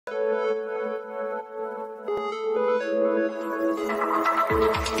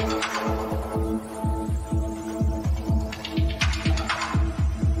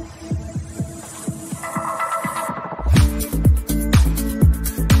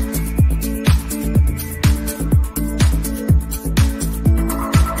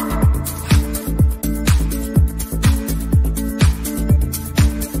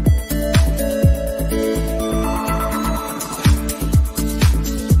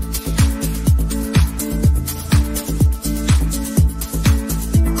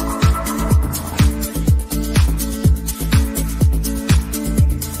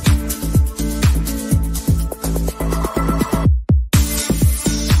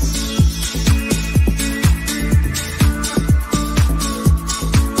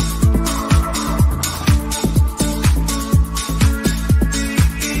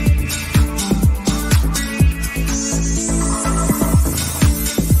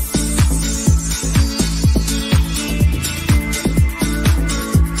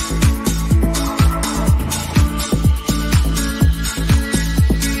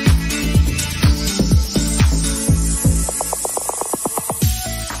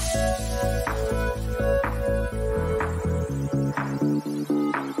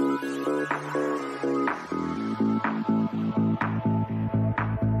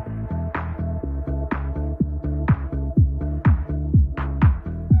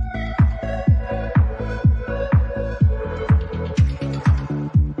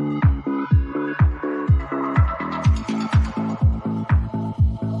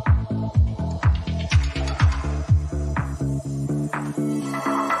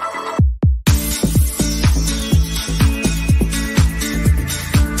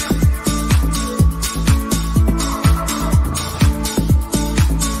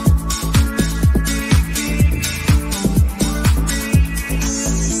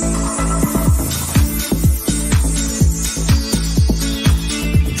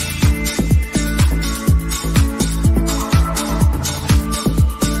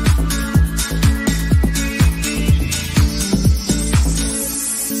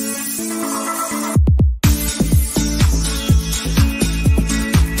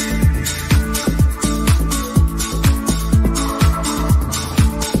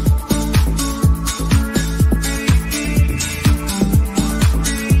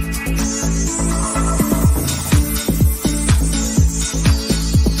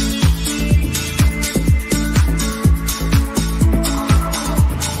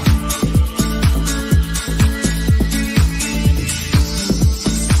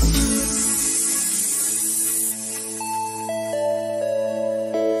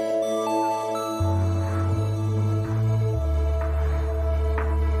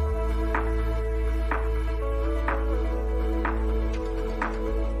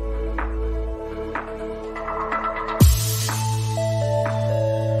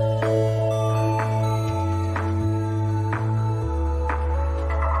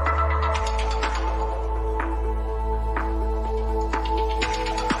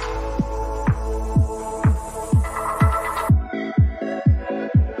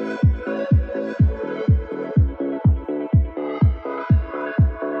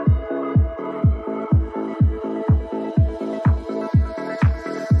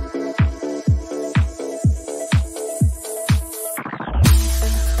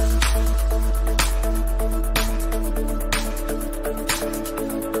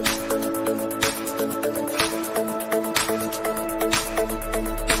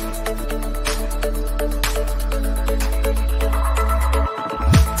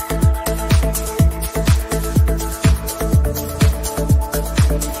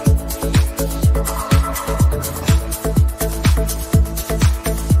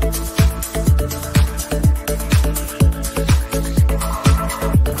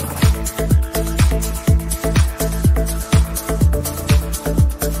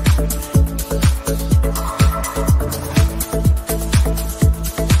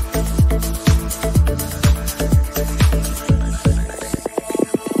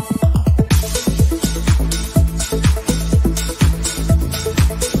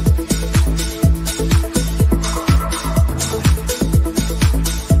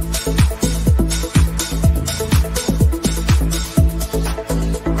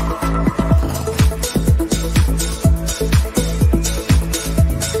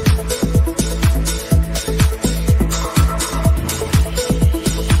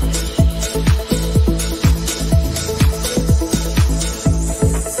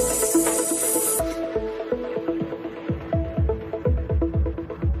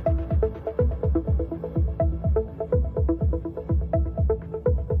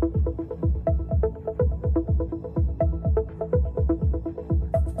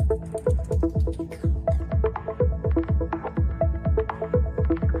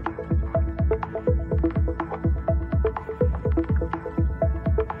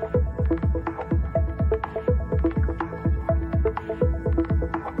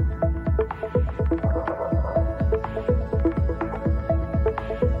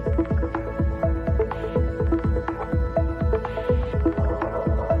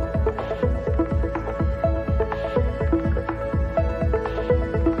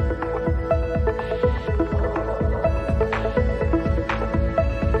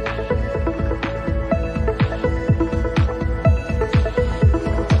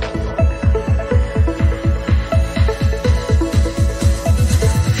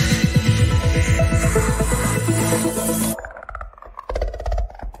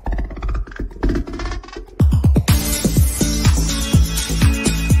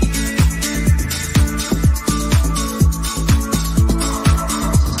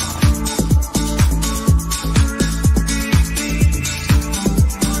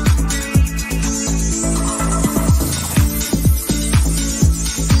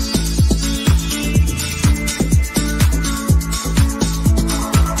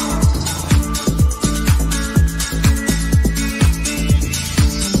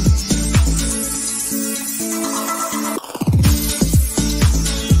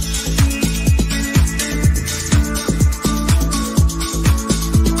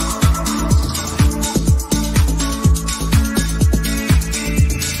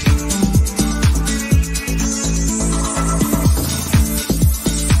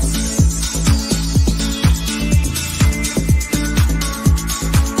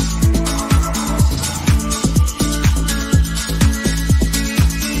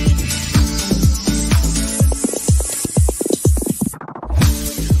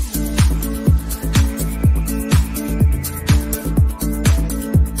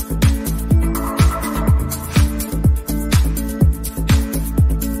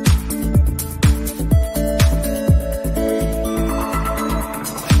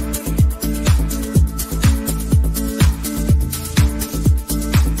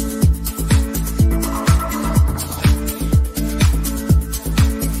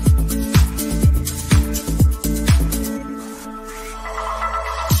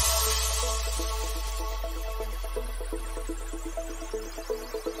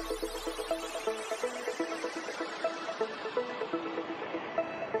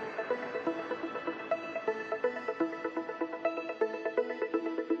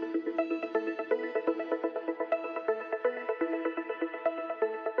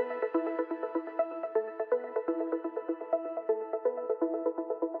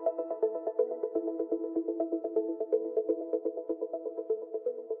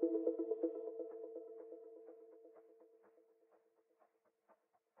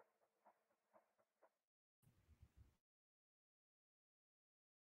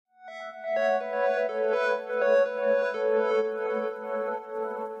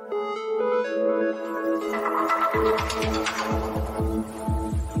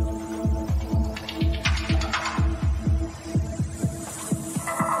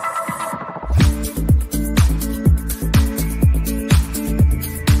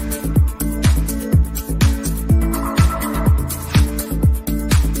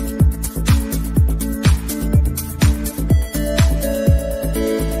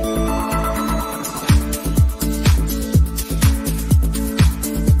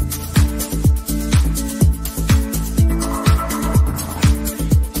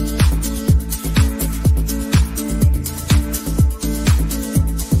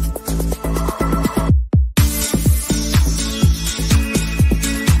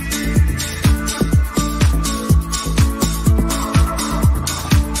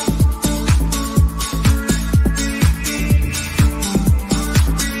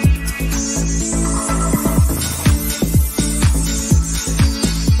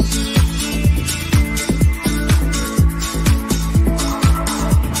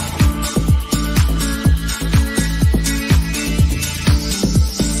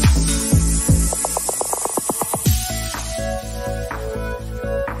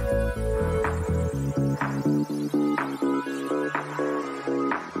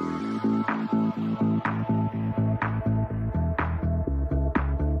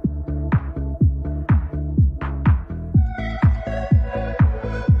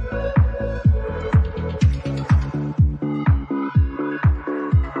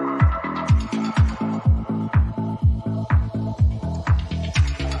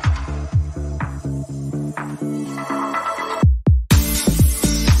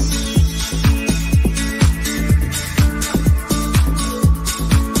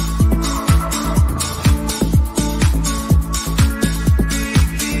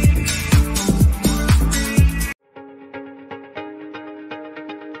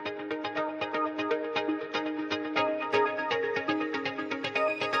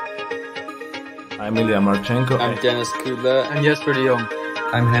I'm Ilya Marchenko. I'm Dennis Kudla. I'm Jesper de Jong.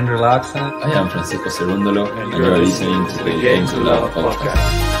 I'm Henry Laxon. I am Francisco Cerundolo, and you are listening to the Game to Love podcast.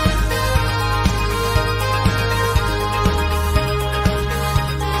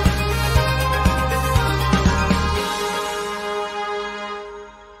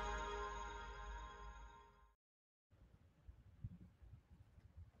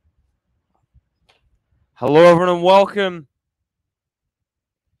 Hello, everyone, and welcome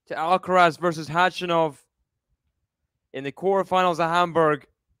to ALCARAZ versus KHACHANOV in the quarterfinals of Hamburg.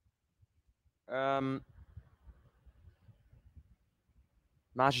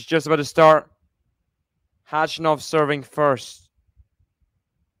 Match is just about to start. KHACHANOV serving first.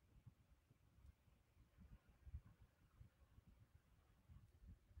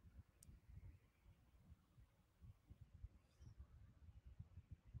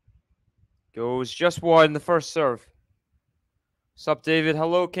 Goes just wide in the first serve. What's up, David?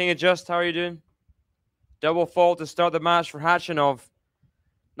 Hello, King of Just. How are you doing? Double fault to start the match for KHACHANOV.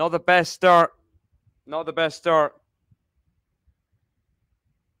 Not the best start. Not the best start.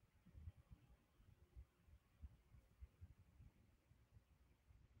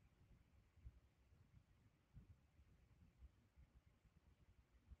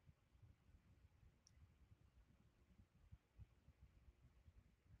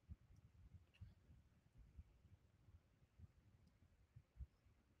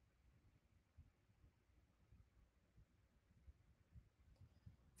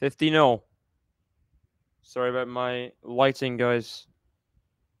 $50-0. Sorry about my lighting, guys.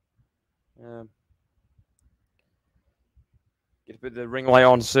 Get to put the ring light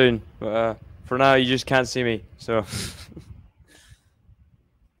on soon, but for now you just can't see me. So.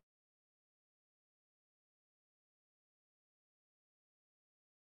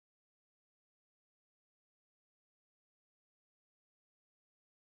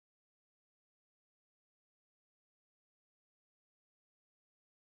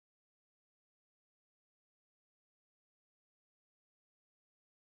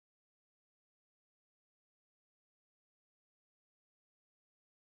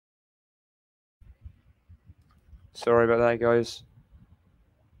 Sorry about that, guys.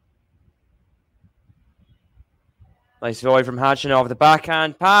 Nice volley from KHACHANOV. The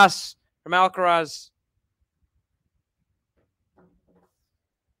backhand pass from ALCARAZ.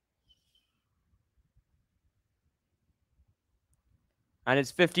 And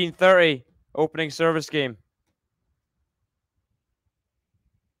it's 15-30, opening service game.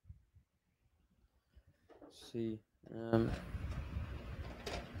 Let's see.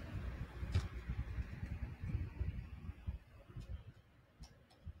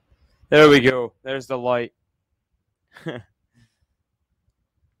 There we go. There's the light.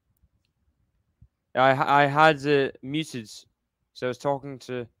 I had muted, so I was talking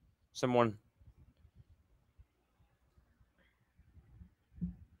to someone.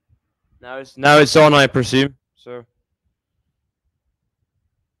 Now it's on, I presume. So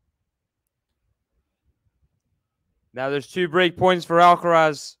now there's 2 break points for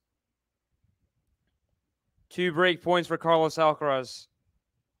Alcaraz. 2 break points for Carlos Alcaraz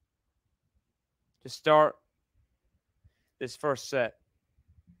to start this first set.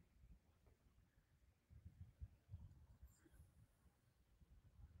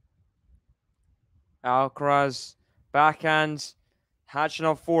 Alcaraz backhand,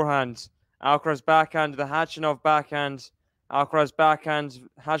 Khachanov forehand. Alcaraz backhand, the Khachanov backhand. Alcaraz backhand,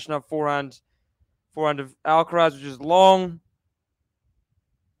 Khachanov forehand. Forehand of Alcaraz, which is long.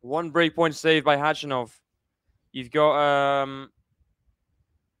 1 break point saved by Khachanov. You've got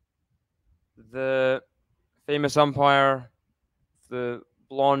the famous umpire, the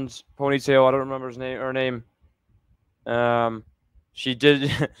blonde ponytail. I don't remember her name. She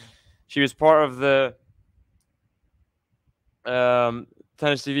did. She was part of the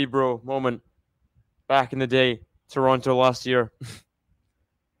Tennis TV Bro moment back in the day, Toronto last year.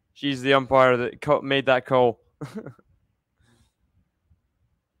 She's the umpire that made that call.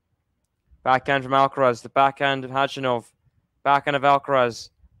 Backhand from Alcaraz, the backhand of Khachanov, backhand of Alcaraz,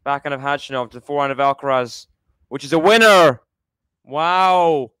 backhand of Khachanov to the forehand of Alcaraz, which is a winner.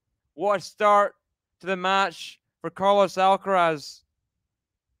 Wow. What a start to the match for Carlos Alcaraz.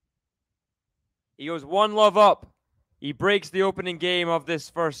 He goes 1-love up. He breaks the opening game of this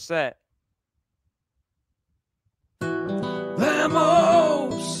first set.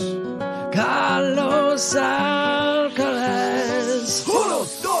 Vamos, Carlos Alcaraz. 1,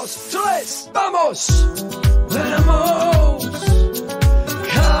 2, 3, vamos. Vamos,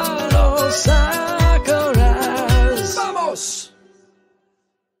 Carlos Alcaraz. Vamos.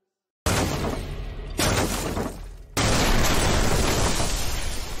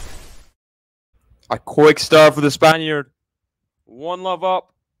 A quick start for the Spaniard. 1-love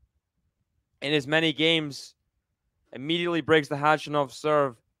up in as many games. Immediately breaks the Khachanov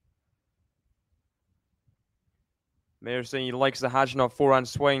serve. Mayor saying he likes the Khachanov forehand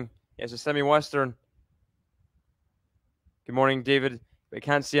swing. He has a semi-western. Good morning, David. I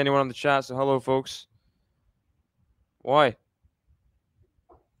can't see anyone on the chat, so hello, folks. Why?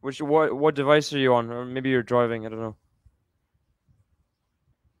 What device are you on? Or maybe you're driving. I don't know.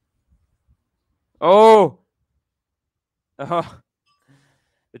 Oh! The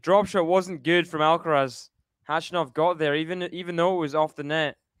drop shot wasn't good from Alcaraz. Khachanov got there, even though it was off the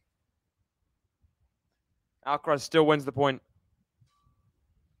net. Alcaraz still wins the point.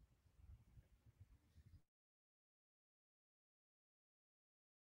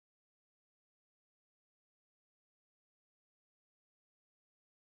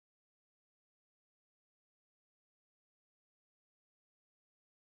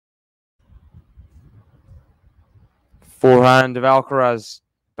 Forehand of Alcaraz.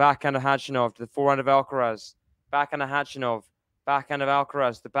 Backhand of Khachanov to the forehand of Alcaraz. Backhand of Khachanov. Backhand of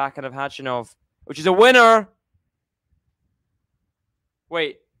Alcaraz. The backhand of Khachanov, which is a winner.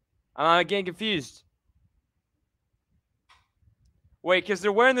 Wait, I'm getting confused. Wait, because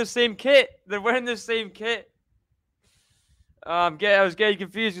they're wearing the same kit. They're wearing the same kit. I was getting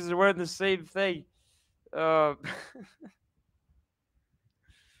confused because they're wearing the same thing. They're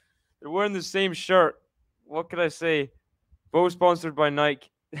wearing the same shirt. What could I say? Both sponsored by Nike.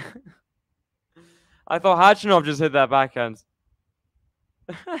 I thought Khachanov just hit that backhand.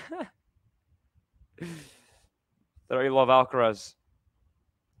 There you love Alcaraz.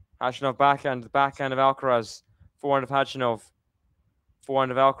 Khachanov backhand, the backhand of Alcaraz. Forehand of Khachanov.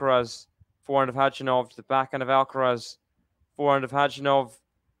 Forehand of Alcaraz. Forehand of Khachanov to the backhand of Alcaraz. Forehand of Khachanov.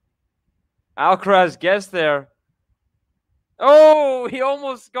 Alcaraz gets there. Oh, he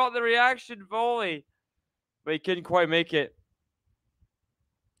almost got the reaction volley, but he couldn't quite make it.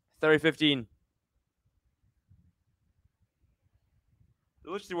 30-15.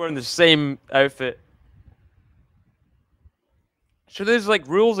 They're literally wearing the same outfit. So there's like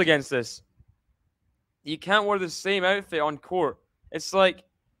rules against this. You can't wear the same outfit on court. It's like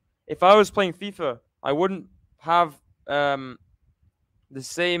if I was playing FIFA, I wouldn't have the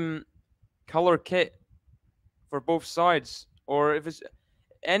same color kit for both sides. Or if it's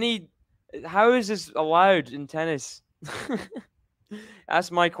any, how is this allowed in tennis?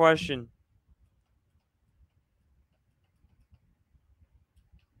 That's my question.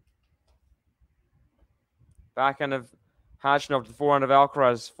 Backhand of Khachanov to the forehand of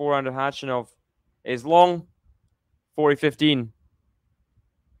Alcaraz. Forehand of Khachanov is long. 40-15.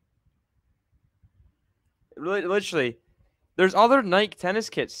 Literally, there's other Nike tennis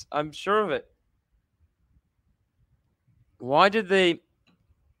kits. I'm sure of it. Why did they?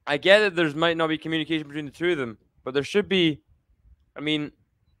 I get that there might not be communication between the two of them, but there should be. I mean,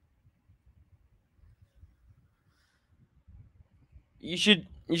 you should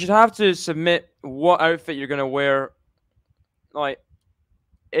have to submit what outfit you're gonna wear. Like,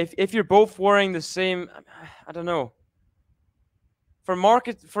 if you're both wearing the same, I don't know.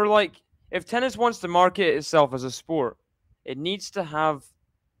 If tennis wants to market itself as a sport, it needs to have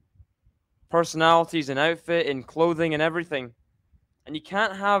personalities and outfit and clothing and everything. And you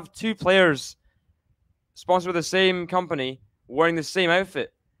can't have two players sponsored by the same company wearing the same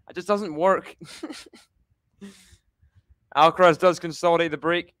outfit. It just doesn't work. Alcaraz does consolidate the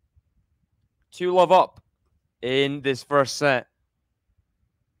break. 2-love up in this first set.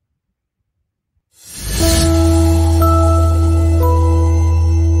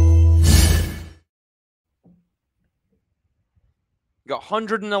 Got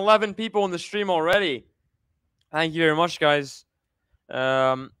 111 people in the stream already. Thank you very much, guys.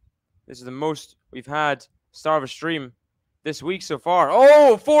 This is the most we've had start of a stream this week so far.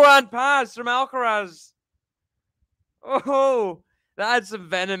 Oh, forehand pass from Alcaraz. Oh, that had some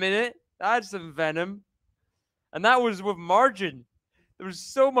venom in it. That had some venom. And that was with margin. There was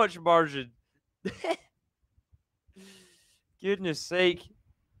so much margin. Goodness sake.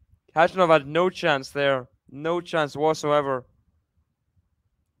 Khachanov had no chance there. No chance whatsoever.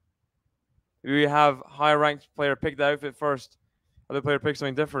 We have high-ranked player pick the outfit first. Other player pick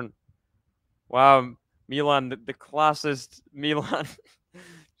something different. Wow, Milan, the classist Milan.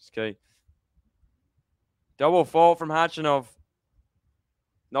 Just kidding. Double fault from Khachanov.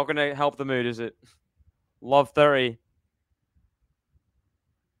 Not going to help the mood, is it? Love 30.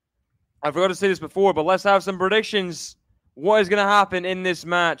 I forgot to say this before, but let's have some predictions. What is going to happen in this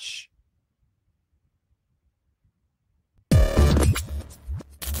match?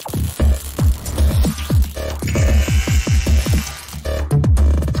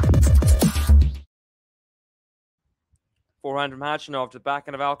 Forehand from Khachanov to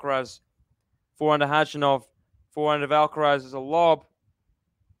backhand of Alcaraz. Forehand of Khachanov. Forehand of Alcaraz is a lob.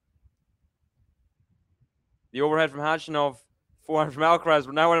 The overhead from Khachanov. Forehand from Alcaraz.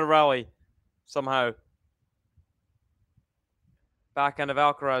 We're now in a rally. Somehow. Backhand of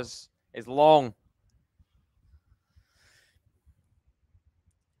Alcaraz is long.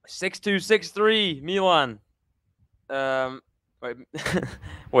 6-2, 6-3, Milan.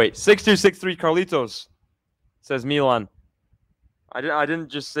 Wait, 6-2, 6-3, Carlitos, says Milan. I didn't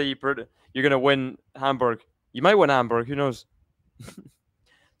just say you're going to win Hamburg. You might win Hamburg. Who knows?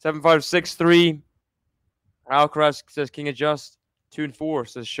 7-5, 6-3. Alcaraz says King adjust. 2-4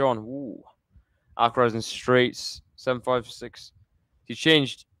 says Sean. Ooh. Alcaraz in straights. 7-5, 6. He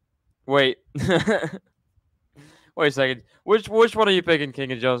changed. Wait. Wait a second. Which one are you picking,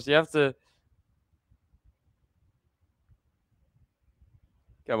 King adjust? You have to.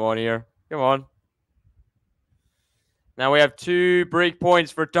 Come on here. Come on. Now we have 2 break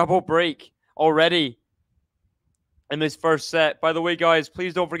points for double break already in this first set. By the way, guys,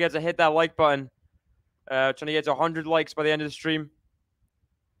 please don't forget to hit that like button. Trying to get to 100 likes by the end of the stream.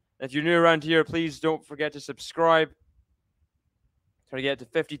 If you're new around here, please don't forget to subscribe. Trying to get to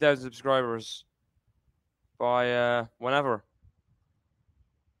 50,000 subscribers by whenever.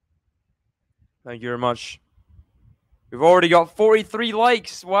 Thank you very much. We've already got 43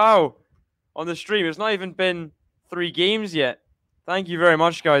 likes. Wow. On the stream. It's not even been 3 games yet. Thank you very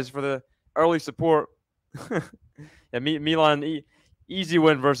much, guys, for the early support. Yeah, Milan, easy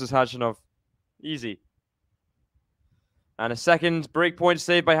win versus Khachanov. Easy. And a second break point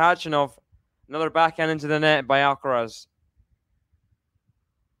saved by Khachanov. Another backhand into the net by Alcaraz.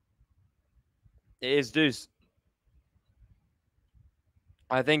 It is deuce.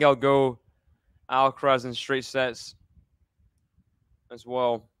 I think I'll go Alcaraz in straight sets as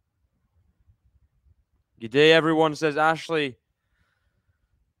well. Good day, everyone, says Ashley.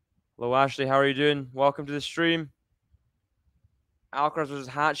 Hello, Ashley. How are you doing? Welcome to the stream. Alcaraz versus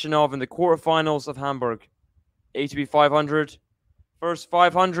Khachanov in the quarterfinals of Hamburg. ATP 500. First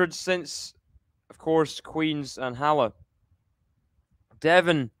 500 since, of course, Queens and Halle.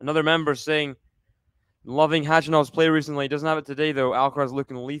 Devin, another member, saying, loving Khachanov's play recently. Doesn't have it today, though. Alcaraz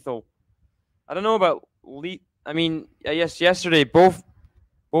looking lethal. I don't know about I mean, yes, yesterday, both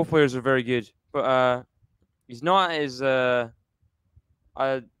players are very good. But, he's not as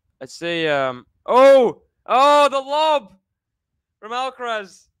I'd say oh the lob from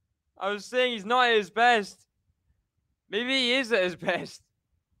Alcaraz. I was saying he's not at his best. Maybe he is at his best.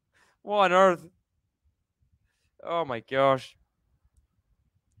 What on earth? Oh my gosh.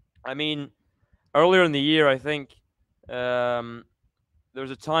 I mean, earlier in the year, I think there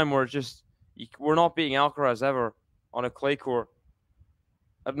was a time where we're not beating Alcaraz ever. on a clay court.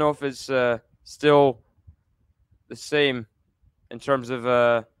 I don't know if it's still the same in terms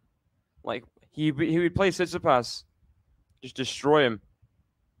of like he would play Tsitsipas, just destroy him.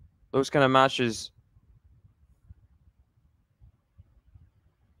 Those kind of matches.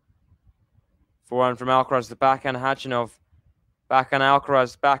 Forehand from Alcaraz, the backhand of Khachanov. Backhand of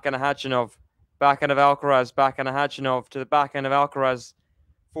Alcaraz, backhand of Khachanov. Backhand of Alcaraz, backhand of Khachanov to the backhand of Alcaraz.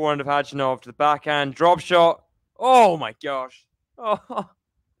 Forehand of Khachanov to the backhand. Drop shot. Oh my gosh. Oh.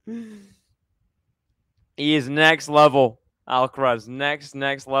 He is next level. Alcaraz, next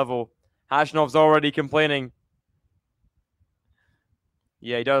level. Khachanov's already complaining.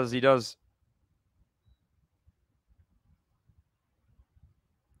 Yeah, he does.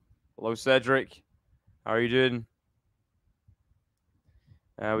 Hello, Cedric. How are you doing?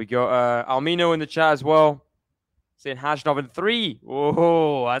 We got Almino in the chat as well, saying Khachanov in 3.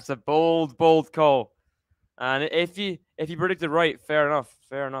 Whoa, that's a bold call. And if you predicted right, fair enough.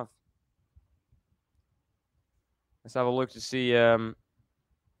 Let's have a look to see.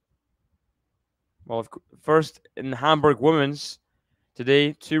 Well, first in Hamburg women's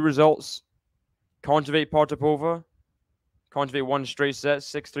today, 2 results. Kontaveit Potapova. Kontaveit won straight set,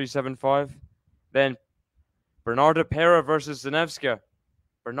 6-3, 7-5. Then Bernarda Pera versus Zanevska.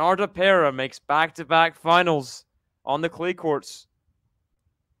 Bernarda Pera makes back-to-back finals on the clay courts.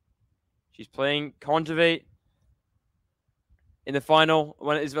 She's playing Kontaveit in the final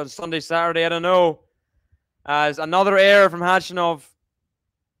when it is on Sunday, Saturday. I don't know. As another error from Khachanov.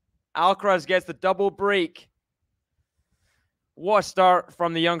 Alcaraz gets the double break. What a start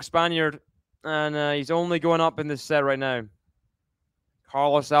from the young Spaniard. And he's only going up in this set right now.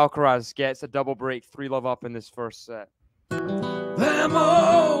 Carlos Alcaraz gets a double break, 3-love up in this first set.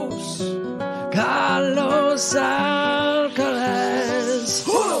 Vamos, Carlos Alcaraz.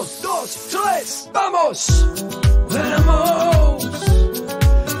 1, 2, 3, vamos. Vamos,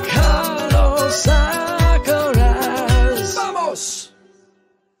 Carlos Alcaraz. Vamos.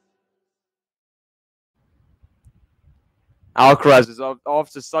 Alcaraz is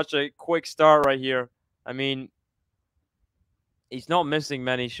off to such a quick start right here. I mean, he's not missing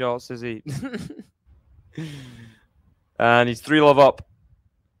many shots, is he? And he's 3-love up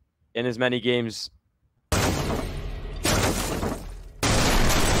in as many games.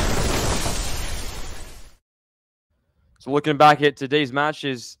 So looking back at today's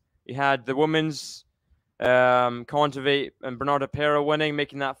matches, you had the women's Kontaveit and Bernarda Pera winning,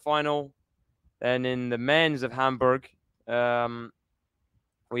 making that final. And in the men's of Hamburg, we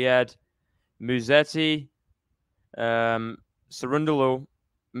had Musetti, Cerundolo.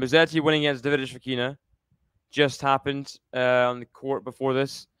 Musetti winning against Davidovich Fokina. Just happened on the court before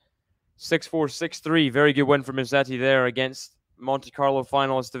this. 6-4, 6-3. Very good win for Musetti there against Monte Carlo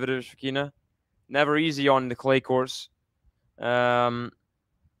finalist Davidovich Fokina. Never easy on the clay course. And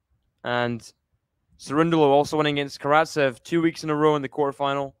Cerundolo also winning against Karatsev 2 weeks in a row in the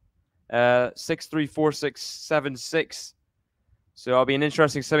quarterfinal. 6-3, 4-6, 7-6. So it'll be an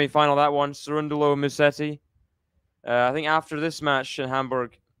interesting semi-final, that one. Cerundolo, Musetti. I think after this match in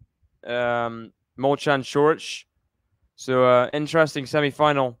Hamburg, Molchan Šorić. So interesting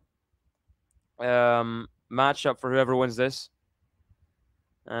semi-final matchup for whoever wins this.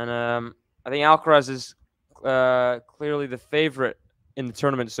 And I think Alcaraz is clearly the favorite in the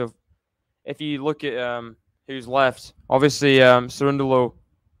tournament. So if you look at who's left, obviously Cerundolo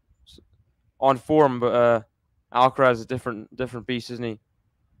on form, but Alcaraz is a different beast, isn't he?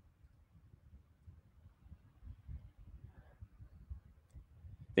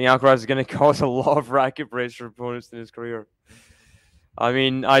 I think Alcaraz is going to cause a lot of racket breaks for opponents in his career. I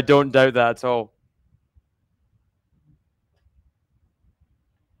mean, I don't doubt that at all.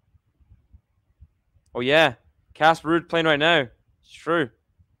 Oh, yeah. Casper Ruud playing right now. It's true.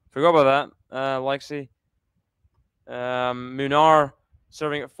 Forgot about that. Lexi. Munar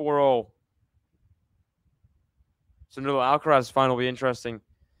serving at 4-0. So, no, Alcaraz final will be interesting.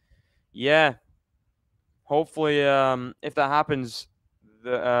 Yeah. Hopefully, if that happens,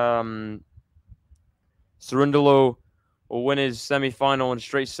 the Cerundolo will win his semi-final in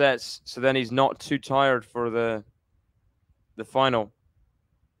straight sets, so then he's not too tired for the final,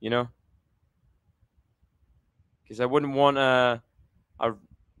 you know? Because I wouldn't want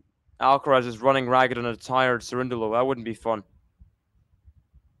Alcaraz is running ragged on a tired Cerundolo. That wouldn't be fun.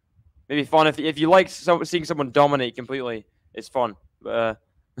 Maybe fun if you like seeing someone dominate completely. It's fun. By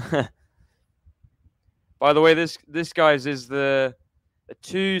the way, this guys is the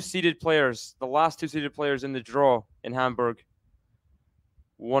 2 seeded players, the last 2 seeded players in the draw in Hamburg.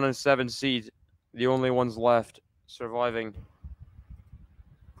 1 and 7 seed, the only ones left surviving.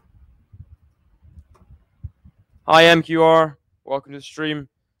 Hi, MQR. Welcome to the stream.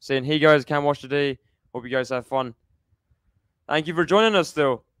 Saying, hey guys, can't watch today. Hope you guys have fun. Thank you for joining us,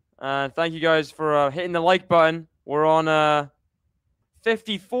 though. And thank you guys for hitting the like button. We're on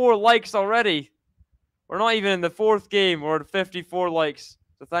 54 likes already. We're not even in the 4th game. We're at 54 likes.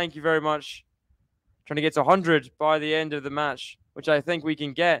 So thank you very much. Trying to get to 100 by the end of the match, which I think we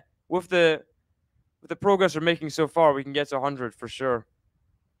can get. With the progress we're making so far, we can get to 100 for sure.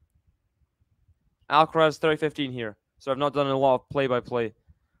 Alcaraz 30-15 here. So I've not done a lot of play-by-play.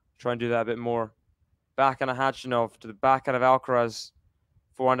 Try and do that a bit more. Backhand of Khachanov to the backhand of Alcaraz.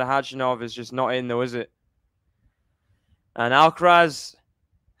 Forehand of Khachanov is just not in though, is it? And Alcaraz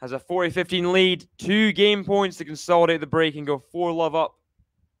has a 40-15 lead. 2 game points to consolidate the break and go 4-love up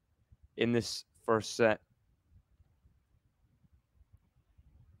in this first set.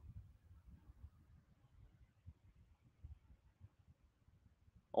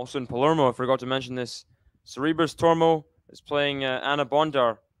 Also in Palermo, I forgot to mention this. Cerebus Tormo is playing Anna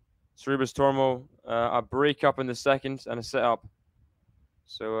Bondar. Cerebus Tormo, a break up in the second and a set up.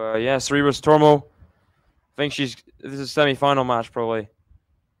 So, yeah, Cerebus Tormo. I think this is a semi-final match, probably.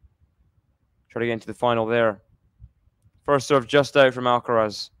 Try to get into the final there. First serve just out from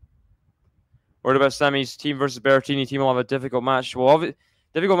Alcaraz. Worried about semis. Team versus Berrettini. Team will have a difficult match. Well,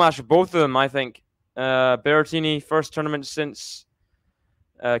 difficult match for both of them, I think. Berrettini, first tournament since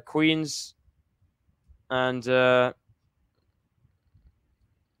Queens. And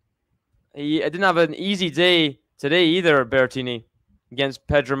he didn't have an easy day today either, Berrettini, against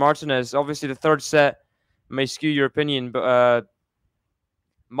Pedro Martinez. Obviously, the third set may skew your opinion, but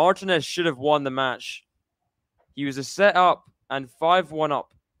Martinez should have won the match. He was a set up and 5-1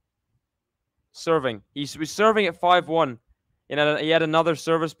 up. Serving. He was serving at 5-1. And he had another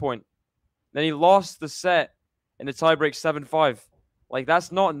service point. Then he lost the set in the tiebreak 7-5. Like,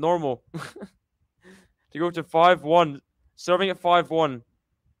 that's not normal. To go to 5-1, serving at 5-1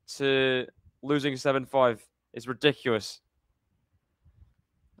 to losing 7-5 is ridiculous.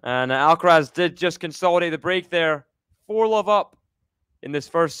 And Alcaraz did just consolidate the break there. 4-love up in this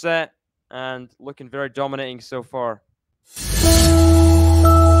first set and looking very dominating so far.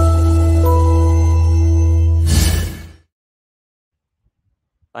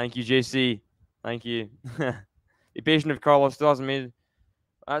 Thank you, JC. Thank you. Be patient if Carlos still hasn't made it.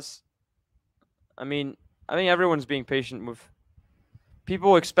 I mean, I think everyone's being patient with.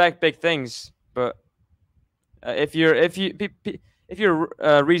 People expect big things, but if you're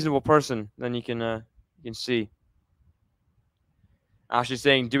a reasonable person, then you can see. Ashley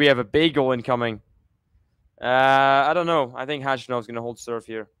saying, "Do we have a bagel incoming?" I don't know. I think Khachanov's going to hold serve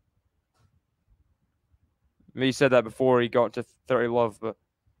here. Maybe he said that before he got to 30-love, but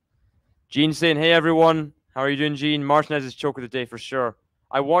Gene saying, "Hey everyone, how are you doing, Gene?" Martinez's choke of the day for sure.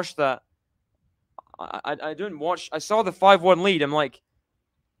 I watched that. I didn't watch. I saw the 5-1 lead. I'm like,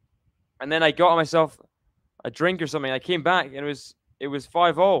 and then I got myself a drink or something. I came back and it was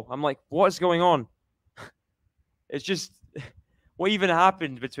 5-0. I'm like, what is going on? It's just, what even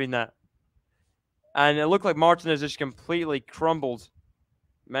happened between that? And it looked like Martinez just completely crumbled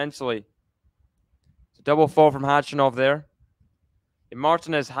mentally. It's a double fall from Khachanov there. If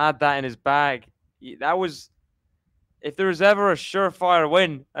Martinez had that in his bag, that was, if there was ever a surefire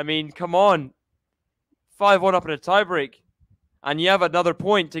win, I mean, come on. 5-1 up in a tiebreak, and you have another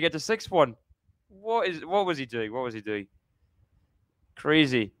point to get to 6-1. What was he doing? What was he doing?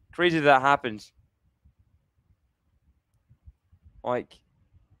 Crazy that happened. Like,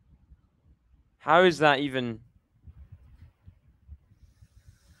 how is that even?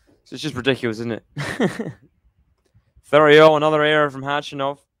 It's just ridiculous, isn't it? 30-0, another error from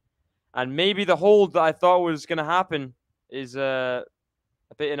Khachanov, and maybe the hold that I thought was going to happen is a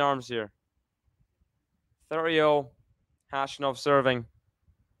bit in arms here. 30-0, Khachanov serving.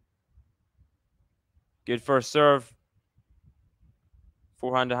 Good first serve.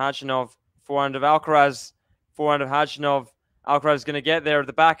 Forehand to Khachanov. Forehand of Alcaraz. Forehand of Khachanov. Alcaraz is going to get there.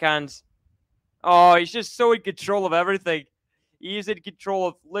 The backhand. Oh, he's just so in control of everything. He is in control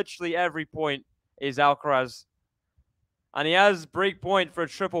of literally every point, is Alcaraz. And he has break point for a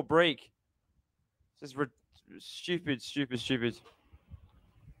triple break. This is stupid.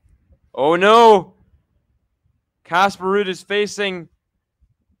 Oh, no. Casper Ruud is facing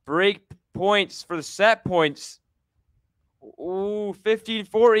break points for the set points. Ooh,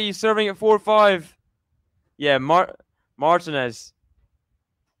 15-40, serving at 4-5. Yeah, Martinez.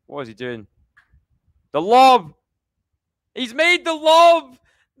 What was he doing? The lob. He's made the lob.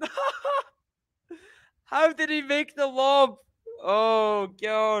 How did he make the lob? Oh,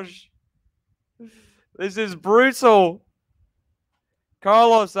 gosh. This is brutal.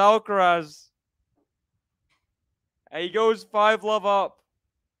 Carlos Alcaraz. And he goes 5-love up.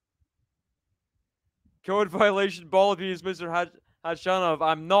 Code violation, ball abuse, Mr. Khachanov.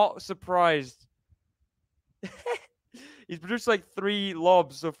 I'm not surprised. He's produced like 3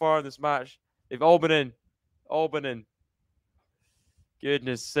 lobs so far in this match. They've all been in. All been in.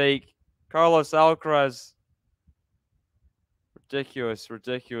 Goodness sake. Carlos Alcaraz. Ridiculous,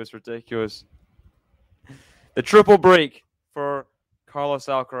 ridiculous, ridiculous. The triple break for Carlos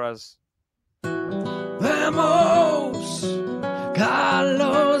Alcaraz. Vamos,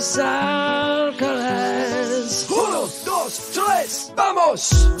 Carlos Alcaraz. 1, 2, 3,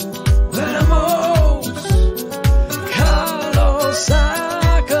 vamos. Vamos, Carlos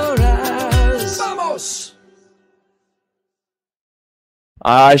Alcaraz. Vamos.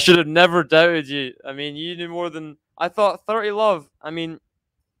 I should have never doubted you. I mean, you knew more than I thought. 30-love. I mean,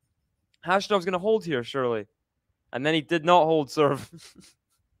 Khachanov's going to hold here, surely. And then he did not hold serve.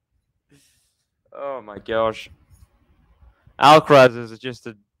 Oh my gosh. Alcaraz is just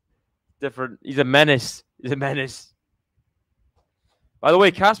a different... He's a menace. He's a menace. By the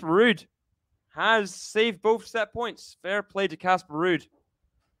way, Casper Ruud has saved both set points. Fair play to Casper Ruud.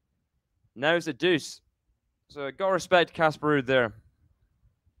 Now it's a deuce. So got to respect Casper Ruud there.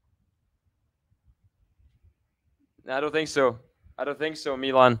 I don't think so. I don't think so,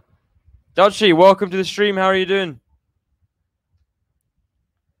 Milan. Dutchy, welcome to the stream. How are you doing?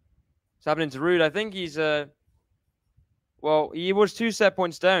 What's happening to Ruud? I think he's well, he was 2 set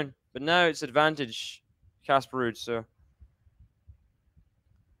points down, but now it's advantage Casper Ruud. So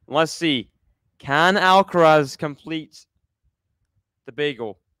let's see. Can Alcaraz complete the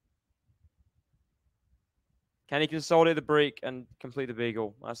bagel? Can he consolidate the break and complete the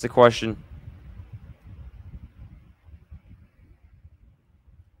bagel? That's the question.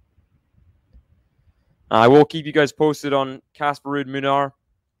 I will keep you guys posted on Casper Ruud Munar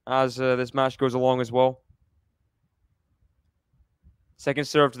as this match goes along as well. Second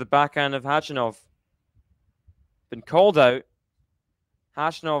serve to the backhand of Khachanov. Been called out.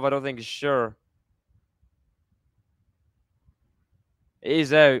 Khachanov, I don't think, is sure. It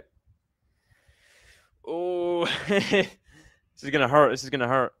is out. Oh, this is going to hurt. This is going to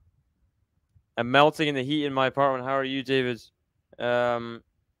hurt. I'm melting in the heat in my apartment. How are you, David?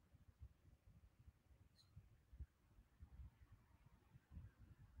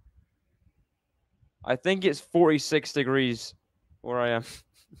 I think it's 46 degrees where I am.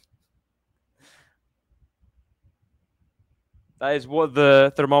 That is what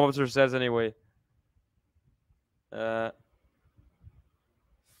the thermometer says anyway.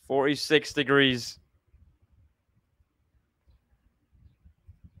 46 degrees.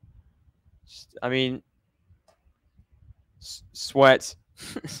 I mean, sweat.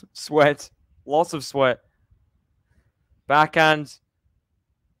 Sweat. Lots of sweat. Backhand.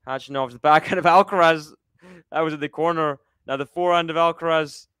 Khachanov, the backhand of Alcaraz. That was in the corner. Now the forehand of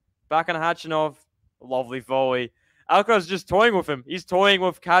Alcaraz. Backhand of Khachanov. Lovely volley. Alcaraz is just toying with him. He's toying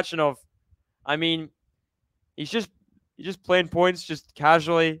with Khachanov. I mean, he's just playing points just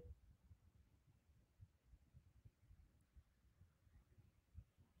casually.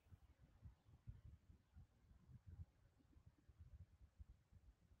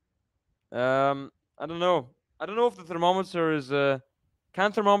 I don't know. I don't know if the thermometer is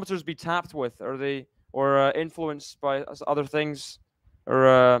can thermometers be tapped with? Are they influenced by other things?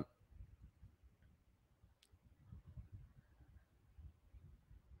 Or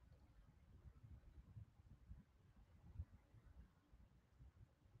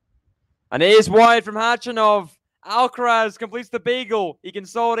and it is wide from Khachanov. Alcaraz completes the bagel. He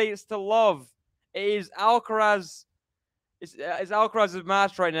consolidates to love. It is Alcaraz. It's Alcaraz's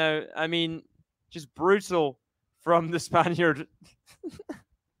match right now. I mean, just brutal from the Spaniard.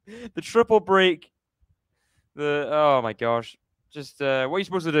 The triple break. Oh my gosh. Just what are you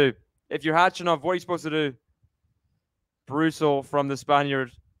supposed to do? If you're Khachanov, what are you supposed to do? Brutal from the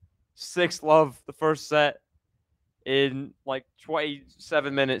Spaniard. 6-love the first set in like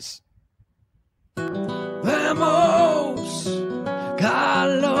 27 minutes. Vamos,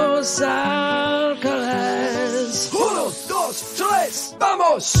 Carlos Alcaraz. 1, 2, 3,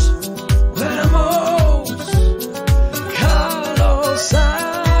 vamos. Vamos, Carlos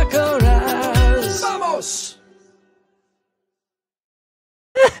Alcaraz. Vamos.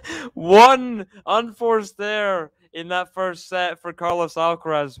 One unforced error in that first set for Carlos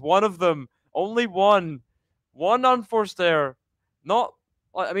Alcaraz. One of them. Only one. One unforced error. Not,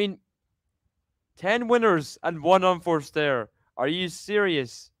 I mean, 10 winners and 1 unforced error. Are you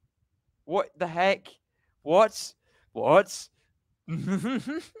serious? What the heck? What? What?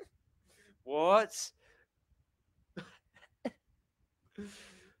 What?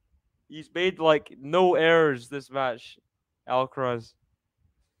 He's made like no errors this match, Alcaraz.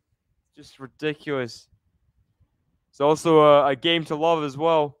 Just ridiculous. It's also a game to love as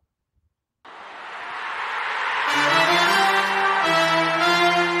well.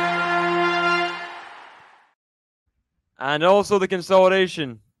 And also the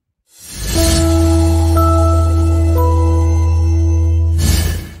consolidation.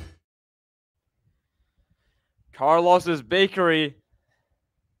 Carlos's Bakery.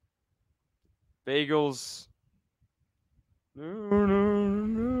 Bagels. And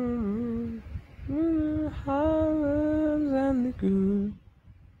the good.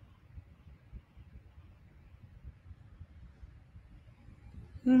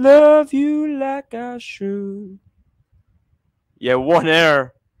 Love you like I should. Yeah, one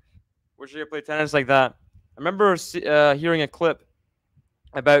error. Wish I could play tennis like that. I remember hearing a clip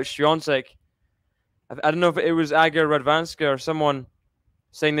about Swiatek. I don't know if it was Aga Radwanska or someone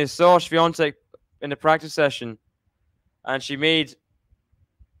saying they saw Swiatek in a practice session, and she made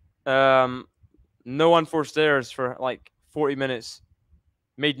no unforced errors for like 40 minutes.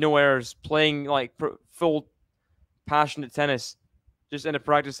 Made no errors, playing like full passionate tennis just in a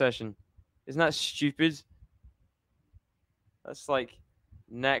practice session. Isn't that stupid? That's like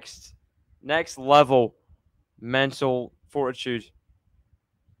next level mental fortitude.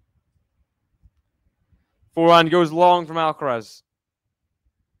 Forehand goes long from Alcaraz.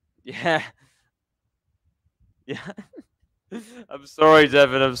 Yeah. Yeah. I'm sorry,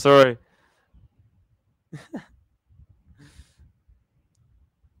 Devin. I'm sorry.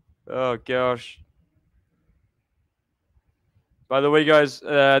 Oh, gosh. By the way, guys,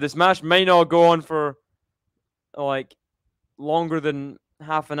 this match may not go on for like longer than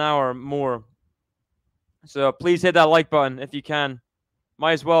half an hour more. So please hit that like button if you can.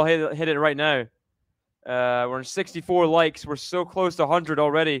 Might as well hit it right now. We're in 64 likes. We're so close to 100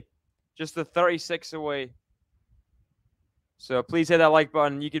 already. Just the 36 away. So please hit that like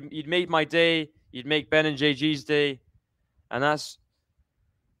button. You'd make my day. You'd make Ben and JG's day. And that's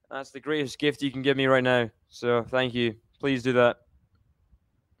the greatest gift you can give me right now. So thank you. Please do that.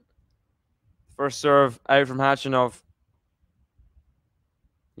 First serve out from Khachanov.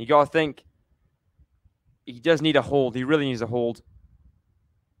 You got to think he does need a hold. He really needs a hold.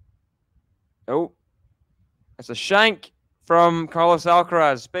 Oh. That's a shank from Carlos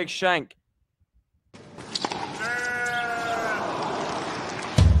Alcaraz. Big shank.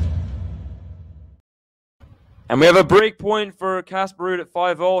 And we have a break point for Casper Ruud at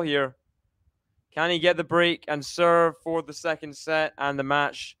 5-all here. Can he get the break and serve for the second set and the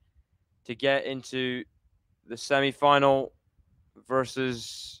match to get into the semi-final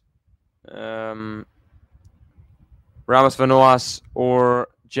versus Ramos Vanoas or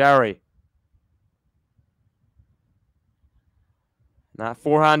Jarry? That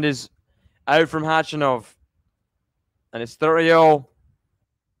forehand is out from Khachanov. And it's 30-all.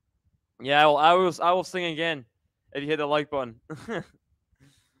 Yeah, well, I will sing again if you hit the like button.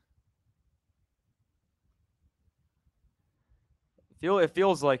 It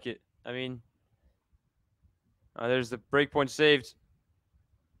feels like it. I mean, there's the breakpoint saved.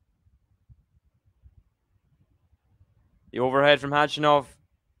 The overhead from Khachanov.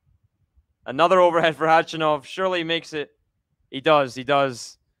 Another overhead for Khachanov. Surely he makes it. He does. He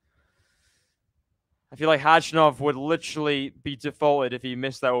does. I feel like Khachanov would literally be defaulted if he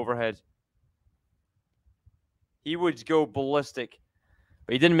missed that overhead. He would go ballistic.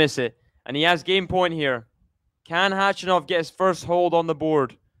 But he didn't miss it. And he has game point here. Can Khachanov get his first hold on the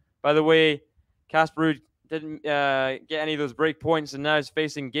board? By the way, Casper Ruud didn't get any of those break points, and now he's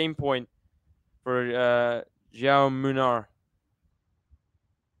facing game point for João Munar.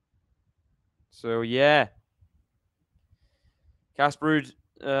 So, yeah. Casper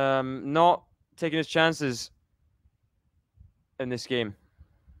Ruud not taking his chances in this game.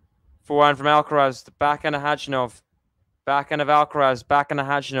 Forehand from Alcaraz, the backhand of Khachanov. Backhand of Alcaraz, backhand of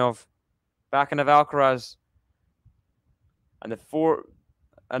Khachanov. Backhand of Alcaraz. And the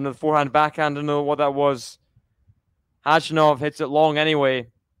forehand backhand, I don't know what that was. Khachanov hits it long anyway.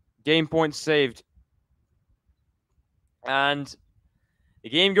 Game point saved. And the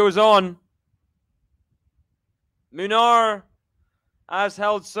game goes on. Munar has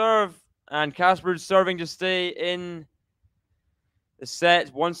held serve. And Casper serving to stay in the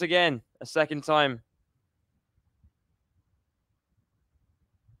set once again, a second time.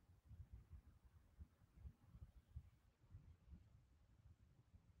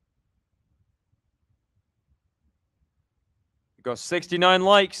 We got 69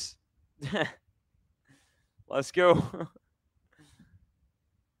 likes. Let's go.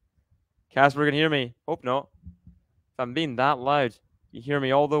 Casper can hear me. Hope not. If I'm being that loud. You hear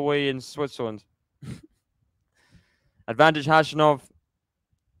me all the way in Switzerland. Advantage Khachanov.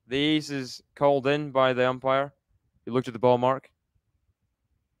 The ace is called in by the umpire. You looked at the ball mark.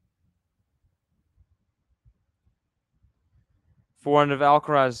 Forehand of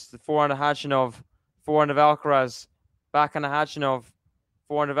Alcaraz. The forehand of Khachanov. Forehand of Alcaraz. Backhand of Khachanov.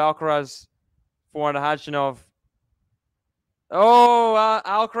 Forehand of Alcaraz. Forehand of Khachanov. Oh,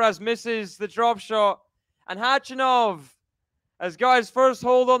 Alcaraz misses the drop shot. And Khachanov has got his first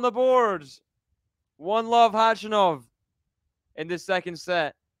hold on the board. 1-love Khachanov in the second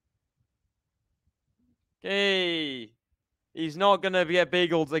set. Okay. He's not going to get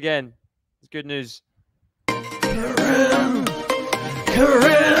bageled again. It's good news. Karim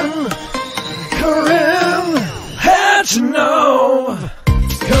Khachanov.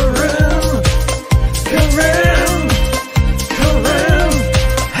 Karim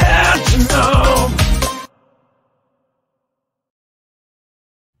Khachanov.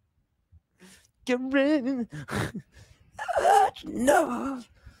 Karim Khachanov.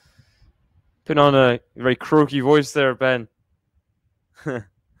 Put on a very croaky voice there, Ben.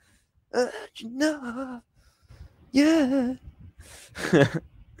 Khachanov. Yeah.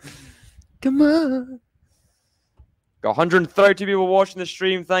 Come on. Got 132 people watching the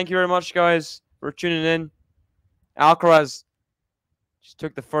stream. Thank you very much, guys, for tuning in. Alcaraz just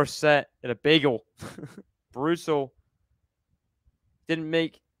took the first set in a bagel. Brutal. Didn't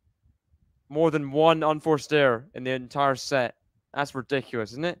make more than one unforced error in the entire set. That's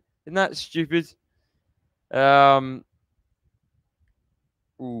ridiculous, isn't it? Isn't that stupid?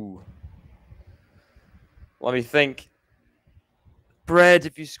 Ooh. Let me think. Bread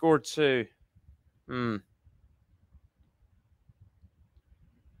if you scored 2.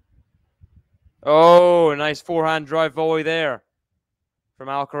 Oh, nice forehand drive volley there from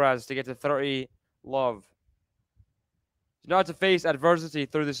Alcaraz to get to 30-love. He's not had to face adversity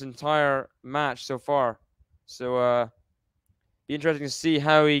through this entire match so far. So, be interesting to see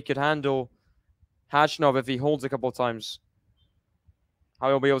how he could handle Khachanov if he holds a couple of times. How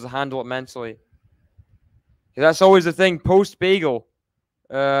he'll be able to handle it mentally. Because that's always the thing post-bagel.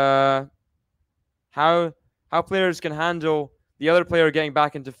 How players can handle the other player getting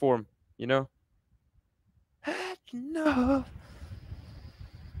back into form, you know? No.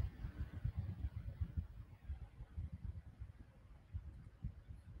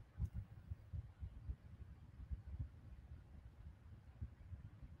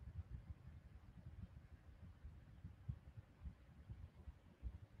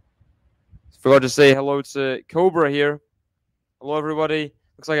 Forgot to say hello to Cobra here. Hello, everybody.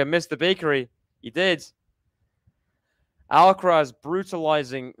 Looks like I missed the bakery. You did. Alcaraz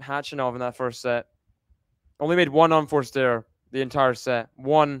brutalizing Khachanov in that first set. Only made one unforced error the entire set.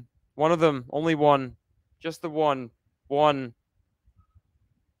 One. One of them. Only one. Just the one. One.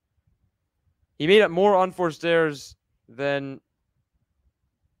 He made up more unforced errors than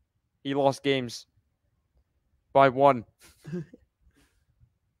he lost games. By one.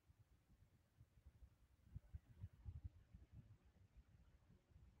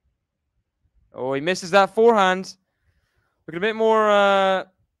 Oh, he misses that forehand. Looking a bit more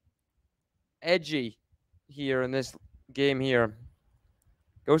edgy here in this game here.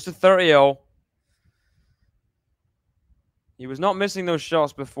 Goes to 30-0. He was not missing those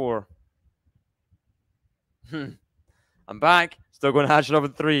shots before. I'm back. Still going to hash it up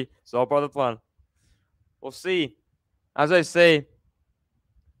in 3. It's all part of the plan. We'll see. As I say,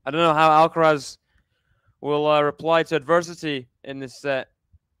 I don't know how Alcaraz will reply to adversity in this set.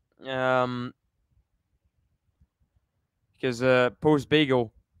 Because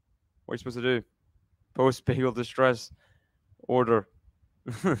post-bagel, what are you supposed to do? Post-bagel distress order.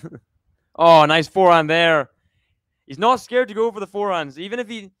 Oh, nice forehand there. He's not scared to go for the forehands. Even if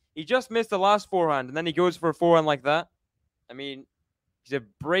he just missed the last forehand and then he goes for a forehand like that. I mean, he's a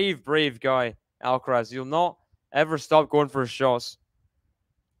brave, brave guy, Alcaraz. He'll not ever stop going for his shots.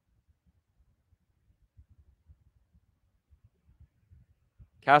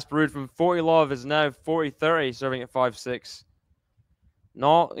 Casper Ruud from 40-love is now 40-30, serving at 5-6.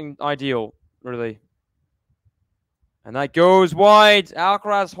 Not ideal, really. And that goes wide.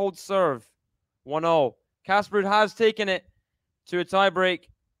 Alcaraz holds serve. 1-0. Casper Ruud has taken it to a tiebreak.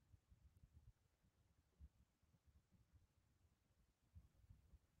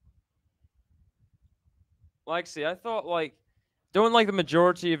 Lexi, I thought, don't the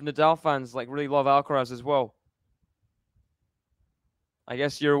majority of Nadal fans, really love Alcaraz as well. I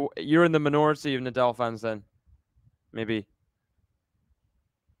guess you're in the minority of Nadal fans then. Maybe.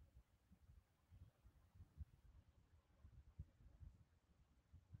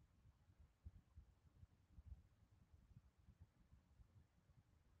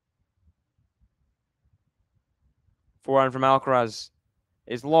 Forehand from Alcaraz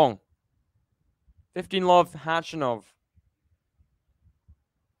is long. 15-love, Khachanov.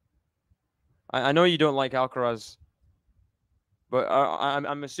 I know you don't like Alcaraz, but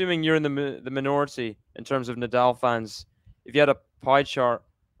I'm assuming you're in the minority in terms of Nadal fans. If you had a pie chart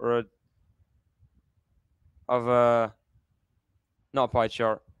or not a pie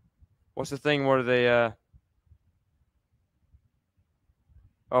chart. What's the thing where they oh,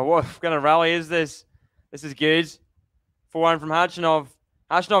 what kind of rally is this? This is good. Forehand from Khachanov.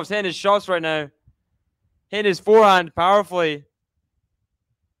 Khachanov's hitting his shots right now. Hitting his forehand powerfully.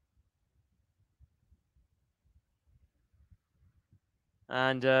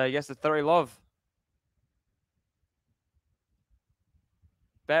 And yes, the 30-love.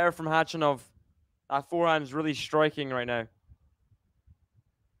 Better from Khachanov. That forehand is really striking right now.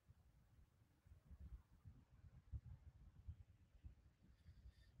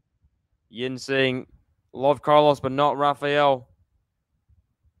 Yin saying, love Carlos, but not Rafael.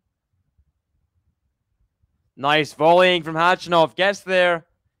 Nice volleying from Khachanov. Gets there.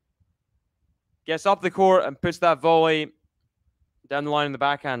 Gets up the court and puts that volley down the line in the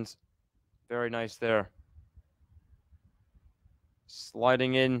backhand. Very nice there.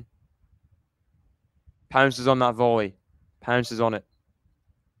 Sliding in. Pounces on that volley. Pounces on it.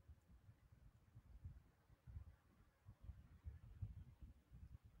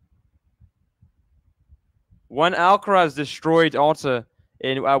 When Alcaraz destroyed Otta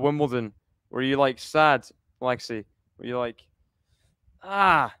at Wimbledon, were you like sad, Lexi? Were you like,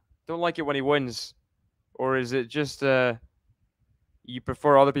 don't like it when he wins? Or is it just you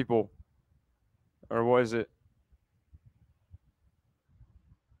prefer other people? Or what is it?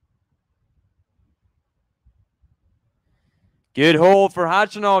 Good hold for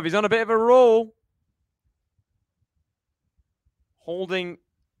Khachanov. He's on a bit of a roll. Holding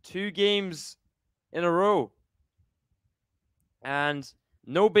 2 games in a row. And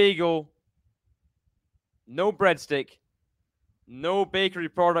no bagel, no breadstick, no bakery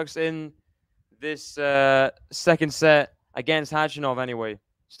products in this second set against Khachanov anyway.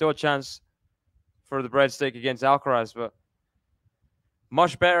 Still a chance for the breadstick against Alcaraz, but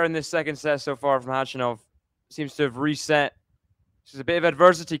much better in this second set so far from Khachanov. Seems to have reset. There's a bit of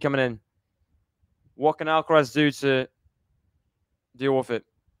adversity coming in. What can Alcaraz do to deal with it?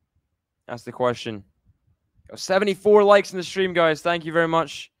 That's the question. 74 likes in the stream, guys. Thank you very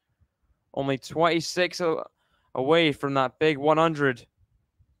much. Only 26 away from that big 100.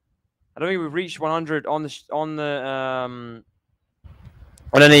 I don't think we've reached 100 on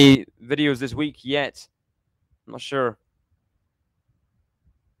any videos this week yet. I'm not sure.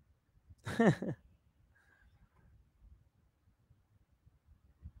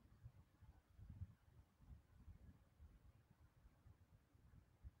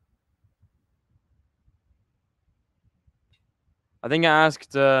 I think I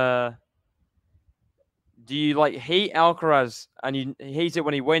asked, do you like hate Alcaraz and you hate it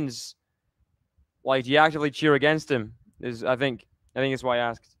when he wins? Like, do you actively cheer against him? I think that's why I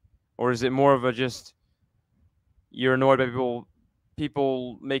asked. Or is it more of a just you're annoyed by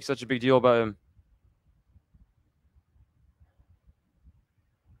people make such a big deal about him?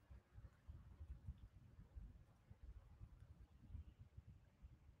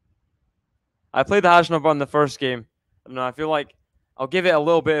 I played the Khachanov on the first game. I don't know, I feel like I'll give it a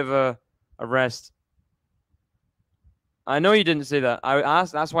little bit of a rest. I know you didn't say that. I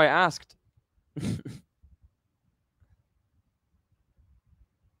asked. That's why I asked.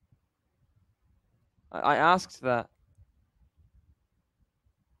 I asked that.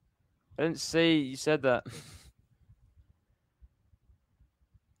 I didn't say you said that.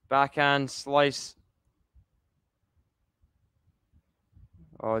 Backhand slice.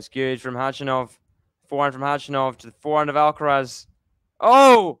 Oh, it's good from Khachanov. Forehand from Khachanov to the forehand of Alcaraz.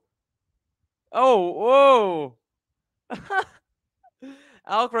 Oh! Oh, whoa!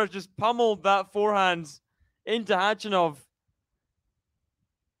 Alcaraz just pummeled that forehand into Khachanov.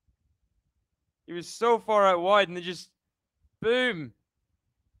 He was so far out wide and they just, boom!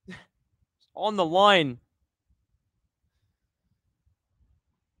 On the line.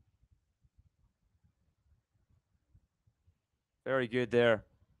 Very good there.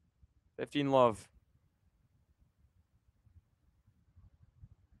 15-love.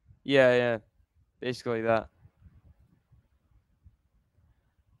 Yeah. Basically that.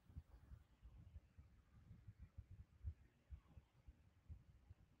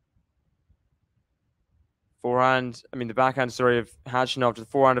 Forehand, the backhand, sorry, of Khachanov to the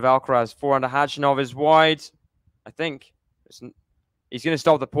forehand of Alcaraz. Forehand of Khachanov is wide. I think. He's going to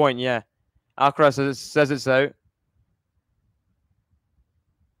stop the point, yeah. Alcaraz says it's out.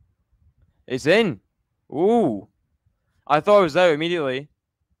 It's in. Ooh. I thought it was out immediately.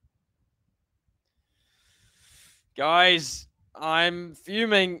 Guys, I'm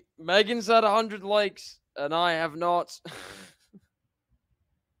fuming. Megan's had 100 likes, and I have not.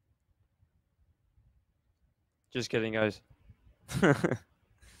 Just kidding, guys.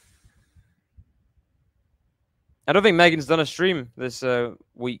 I don't think Megan's done a stream this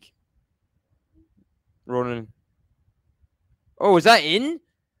week. Ronan. Oh, is that in?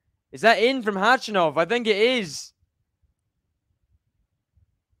 Is that in from Khachanov? I think it is.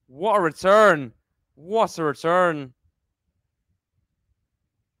 What a return. What a return.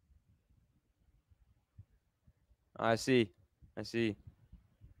 I see. I see.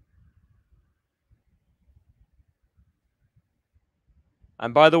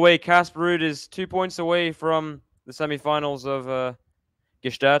 And by the way, Casper Ruud is 2 points away from the semifinals of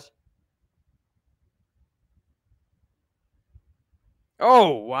Gstaad. Oh,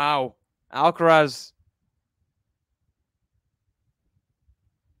 wow. Alcaraz.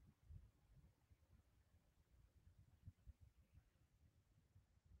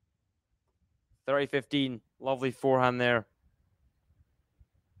 $30-15. Lovely forehand there.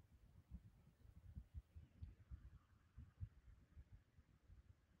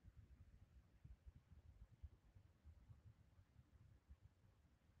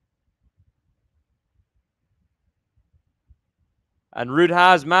 And Ruud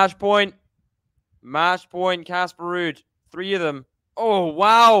has match point. Match point, Casper Ruud. 3 of them. Oh,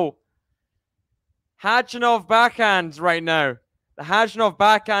 wow. Khachanov backhands right now. The Khachanov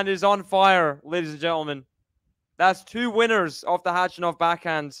backhand is on fire, ladies and gentlemen. That's 2 winners of the Khachanov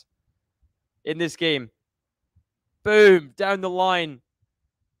backhands in this game. Boom, down the line.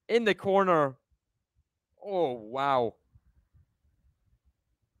 In the corner. Oh, wow.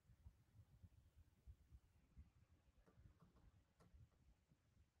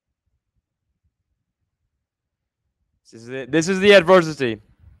 This is the adversity.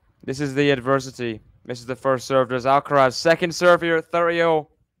 This is the adversity. This is the first serve. There's Alcaraz. Second serve here at 30-0.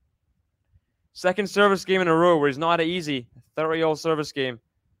 Second service game in a row where he's not easy. 30-0 service game.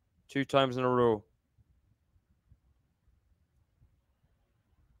 2 times in a row.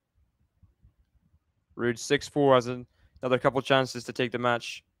 Ruud 6-4 has another couple chances to take the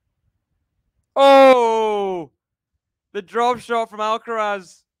match. Oh! The drop shot from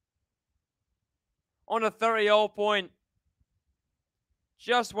Alcaraz. On a 30-0 point.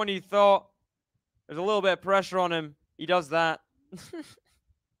 Just when he thought there's a little bit of pressure on him, he does that.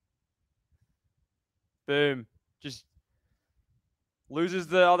 Boom. Just loses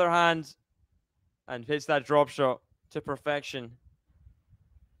the other hand and hits that drop shot to perfection.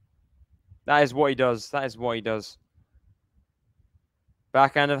 That is what he does. That is what he does.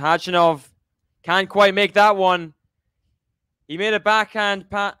 Backhand of Khachanov. Can't quite make that one. He made a backhand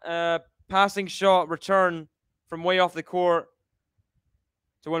passing shot return from way off the court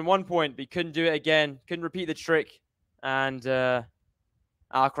to win 1 point, but he couldn't do it again. Couldn't repeat the trick. And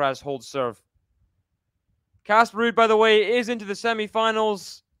Alcaraz holds serve. Casper Ruud, by the way, is into the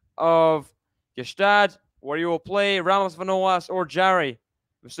semifinals of Gstaad, where he will play Ramos Vinolas or Jarry.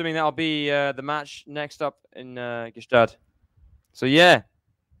 I'm assuming that'll be the match next up in Gstaad. So, yeah.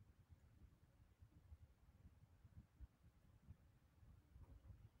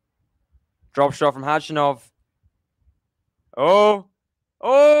 Drop shot from Khachanov. Oh.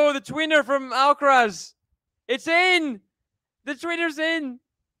 Oh, the tweener from Alcaraz. It's in. The tweener's in.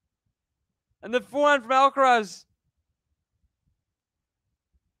 And the forehand from Alcaraz.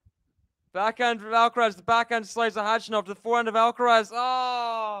 Backhand from Alcaraz. The backhand slice of Khachanov to the forehand of Alcaraz.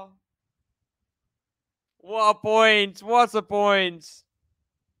 Oh. What a point. What a point.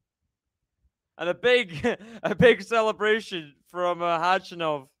 And a big celebration from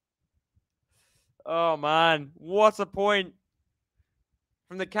Khachanov. Oh, man. What a point.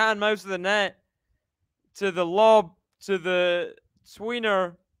 From the can mouse of the net to the lob to the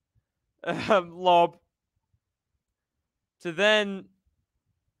tweener lob to then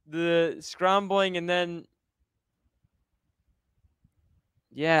the scrambling and then...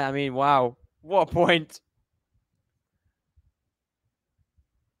 Yeah, I mean, wow. What a point.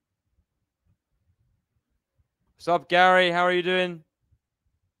 What's up, Gary? How are you doing?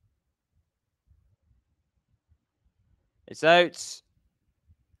 It's out.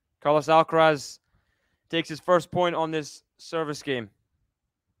 Carlos Alcaraz takes his first point on this service game.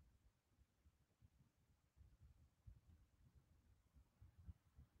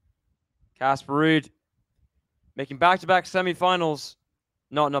 Casper Ruud making back-to-back semifinals.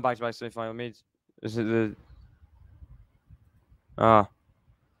 Not back-to-back semifinals. Is it the... got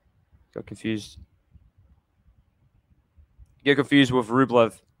confused. Get confused with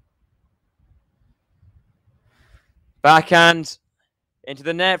Rublev. Backhand into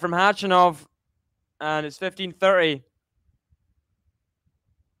the net from Khachanov. And it's 15-30.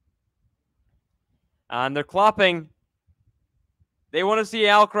 And they're clapping. They want to see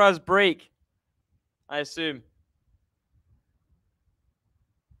Alcaraz break, I assume.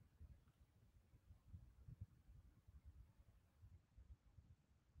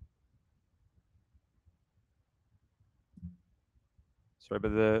 Sorry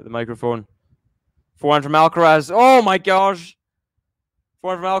about the microphone. Forehand from Alcaraz. Oh my gosh.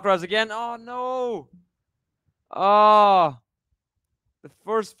 Forehand from Alcaraz again. Oh no. Ah. The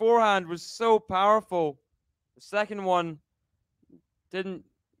first forehand was so powerful. The second one didn't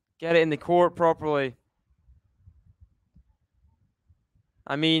get it in the court properly.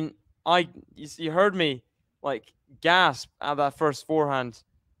 I mean, you heard me like gasp at that first forehand.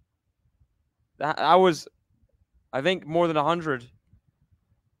 I was, I think, more than 100.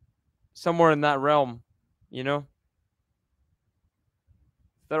 Somewhere in that realm, you know.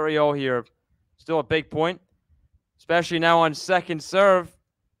 30-all here. Still a big point. Especially now on second serve.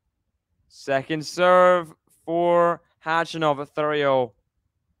 Second serve for Khachanov at 30-all.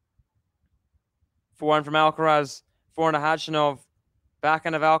 Forehand from Alcaraz. Forehand of Khachanov.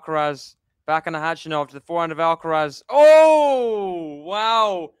 Backhand of Alcaraz. Backhand of Khachanov to the forehand of Alcaraz. Oh,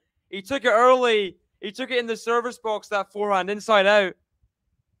 wow. He took it early. He took it in the service box, that forehand, inside out.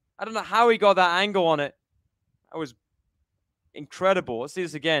 I don't know how he got that angle on it. That was incredible. Let's see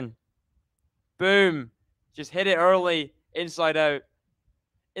this again. Boom. Just hit it early, inside out,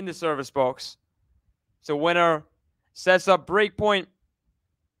 in the service box. So winner sets up break point.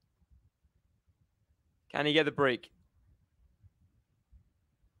 Can he get the break?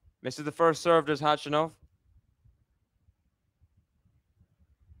 Misses the first serve, does Khachanov.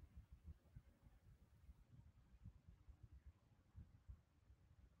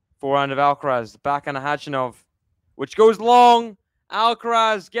 Forehand of Alcaraz, the backhand of Khachanov, which goes long.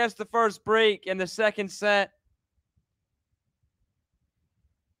 Alcaraz gets the first break in the second set.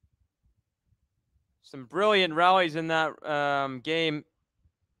 Some brilliant rallies in that game.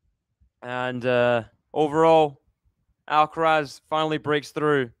 And overall, Alcaraz finally breaks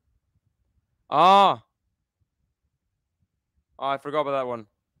through. Oh, I forgot about that one.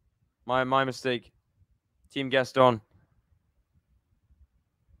 My mistake. Team Gaston.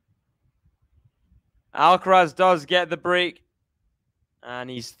 Alcaraz does get the break. And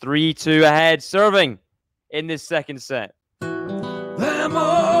he's 3-2 ahead, serving in this second set.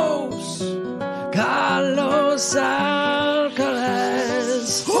 Vamos, Carlos Alcaraz.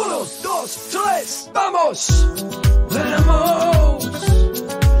 Uno, dos, tres, vamos. Vamos,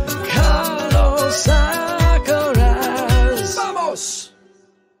 Carlos Alcaraz. Vamos.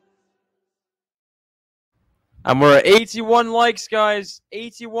 And we're at 81 likes, guys.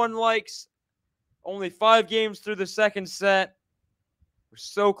 81 likes. Only 5 games through the second set. We're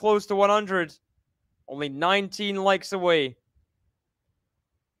so close to 100. Only 19 likes away.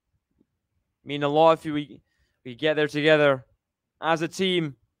 Mean a lot if we get there together as a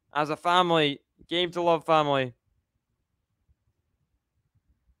team, as a family, Game to Love family.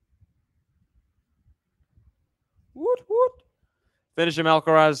 Woot woot. Finish him,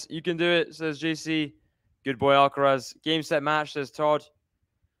 Alcaraz. You can do it, says JC. Good boy, Alcaraz. Game, set, match, says Todd.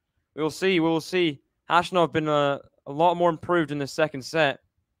 We'll see. We'll see. Khachanov been a lot more improved in the second set.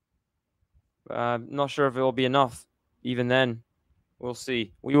 Not sure if it will be enough. Even then, we'll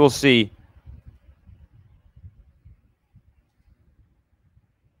see. We will see.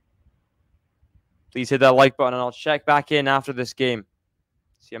 Please hit that like button, and I'll check back in after this game.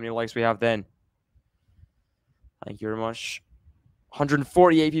 See how many likes we have then. Thank you very much.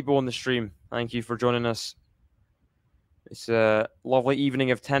 148 people on the stream. Thank you for joining us. It's a lovely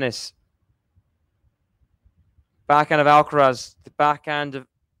evening of tennis. Backhand of Alcaraz. The backhand of...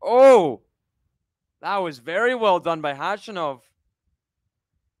 Oh! That was very well done by Khachanov.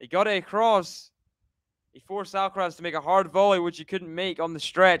 He got it across. He forced Alcaraz to make a hard volley, which he couldn't make on the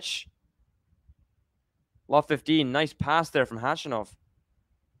stretch. Love 15. Nice pass there from Khachanov.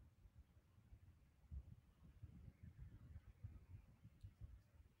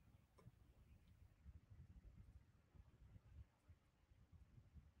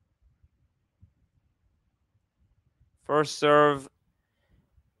 First serve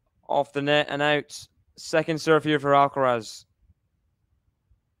off the net and out. Second serve here for Alcaraz.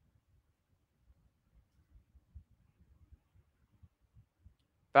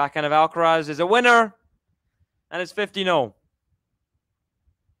 Backhand of Alcaraz is a winner. And it's 50-0.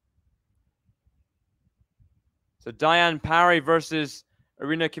 So Diane Parry versus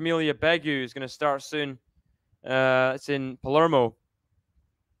Irina Camelia Begu is going to start soon. It's in Palermo.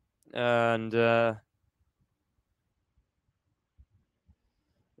 And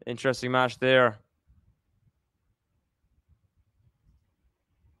Interesting match there.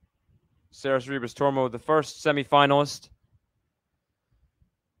 Sarah Ribas Tormo, the first semi-finalist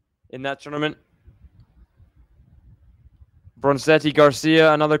in that tournament. Bronzetti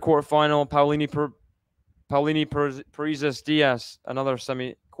Garcia, another quarterfinal. Paulini Parizas Diaz, another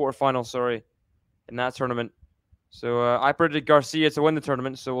quarterfinal, sorry, in that tournament. So I predicted Garcia to win the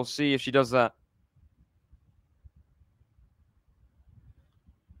tournament, so we'll see if she does that.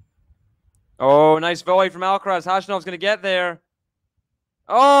 Oh, nice volley from Alcaraz. Khachanov's going to get there.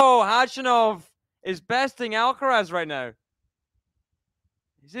 Oh, Khachanov is besting Alcaraz right now.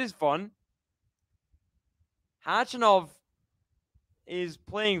 This is fun. Khachanov is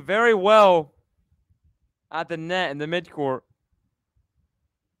playing very well at the net in the midcourt.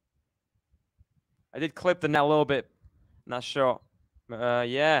 I did clip the net a little bit in that shot.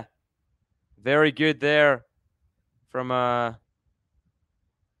 Yeah. Very good there from Karen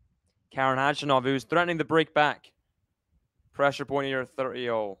Khachanov, who's threatening the break back. Pressure point here,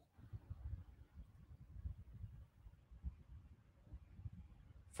 30-0.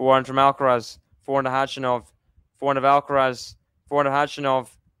 Forehand from Alcaraz. Forehand to Khachanov. Forehand of Alcaraz. Forehand of Khachanov.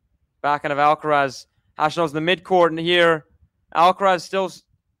 Backhand of Alcaraz. Khachanov's in the midcourt in here. Alcaraz still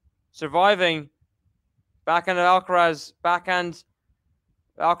surviving. Backhand of Alcaraz. Backhand.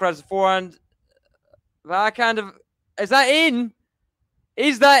 Alcaraz forehand. Backhand of... Is that in?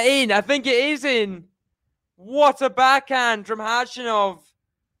 Is that in? I think it is in. What a backhand from Khachanov.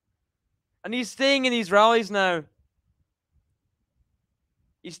 And he's staying in these rallies now.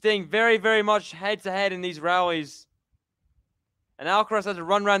 He's staying very, very much head-to-head in these rallies. And Alcaraz had to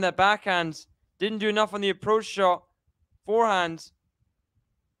run around that backhand. Didn't do enough on the approach shot. Forehand.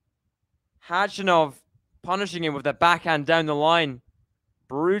 Khachanov punishing him with that backhand down the line.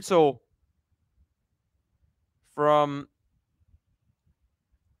 Brutal from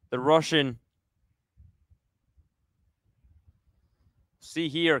the Russian. See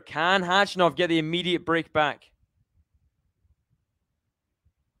here, can Khachanov get the immediate break back?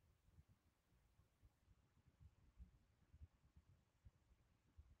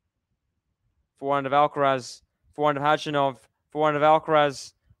 Forehand of Alcaraz, forehand of Khachanov, forehand of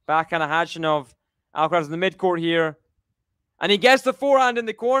Alcaraz, backhand of Khachanov. Alcaraz in the midcourt here. And he gets the forehand in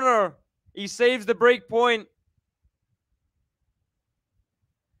the corner. He saves the break point.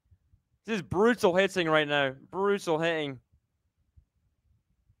 This is brutal hitting right now. Brutal hitting.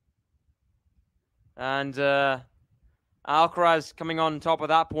 And Alcaraz coming on top of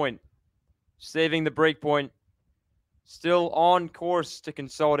that point. Saving the break point. Still on course to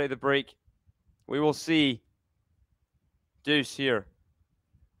consolidate the break. We will see. Deuce here.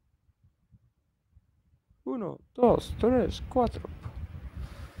 1, 2, 3, 4.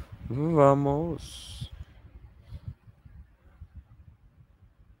 Vamos.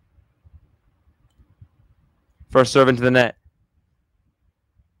 First serve into the net.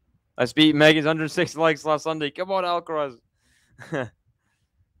 Let's beat Megan's 106 likes last Sunday. Come on, Alcaraz.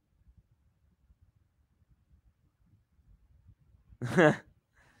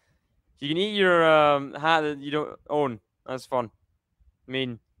 You can eat your hat that you don't own. That's fun. I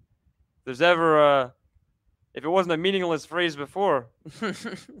mean, if there's ever if it wasn't a meaningless phrase before.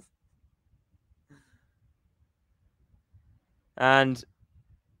 And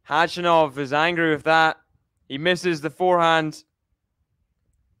Khachanov is angry with that. He misses the forehand.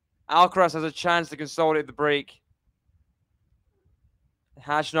 Alcaraz has a chance to consolidate the break.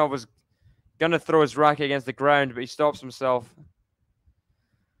 Khachanov was going to throw his racket against the ground, but he stops himself.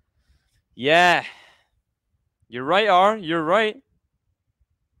 Yeah. You're right, R. You're right.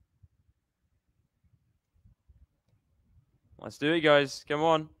 Let's do it, guys. Come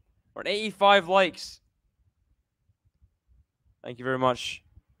on. We're at 85 likes. Thank you very much.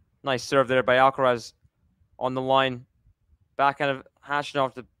 Nice serve there by Alcaraz on the line. Backhand of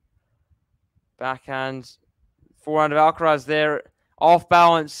Khachanov to backhand. Forehand of Alcaraz there. Off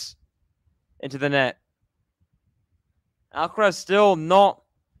balance into the net. Alcaraz still not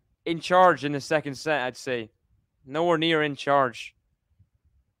in charge in the second set, I'd say. Nowhere near in charge.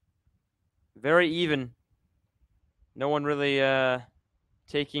 Very even. No one really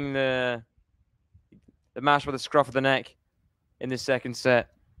taking the match with a scruff of the neck in the second set.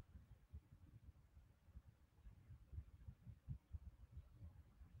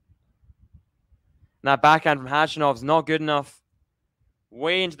 And that backhand from Khachanov is not good enough.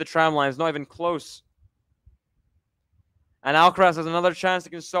 Way into the tram line. It's not even close. And Alcaraz has another chance to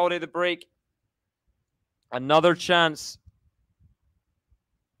consolidate the break. Another chance.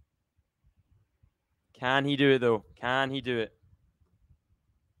 Can he do it, though? Can he do it?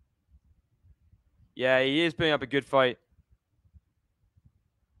 Yeah, he is putting up a good fight.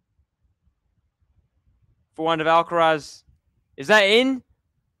 Forehand of Alcaraz. Is that in?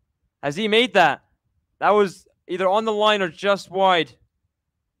 Has he made that? That was either on the line or just wide.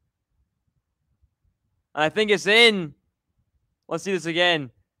 And I think it's in. Let's see this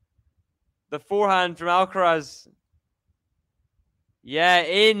again. The forehand from Alcaraz. Yeah,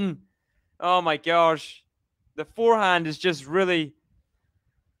 in. Oh my gosh. The forehand is just really...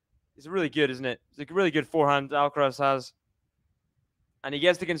 It's really good, isn't it? It's a really good forehand Alcaraz has. And he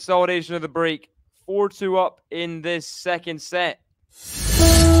gets the consolidation of the break. 4-2 up in this second set.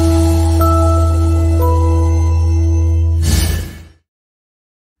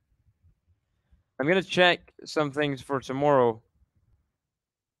 I'm going to check some things for tomorrow.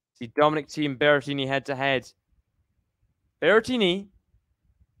 See Dominic Thiem Berrettini head-to-head. Berrettini.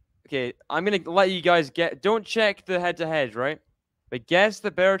 Okay, I'm going to let you guys get... Don't check the head-to-head, right? But guess the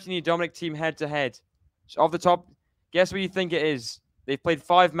Berrettini Dominic Thiem head-to-head. So off the top, guess what you think it is. They've played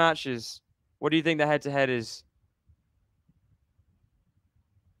 5 matches. What do you think the head-to-head is?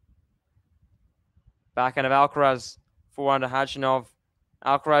 Backhand of Alcaraz. Forehand of Khachanov.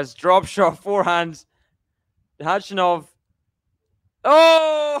 Alcaraz drop shot forehand. Khachanov.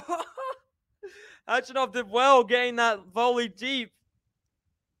 Oh! Khachanov did well getting that volley deep.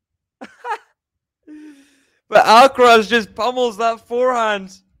 But Alcaraz just pummels that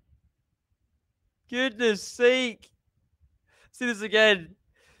forehand. Goodness sake. See this again.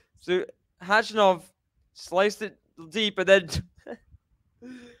 So Khachanov sliced it deep and then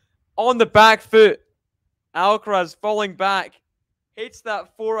on the back foot, Alcaraz falling back, hits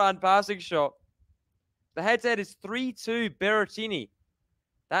that forehand passing shot. The head-to-head is 3-2 Berrettini.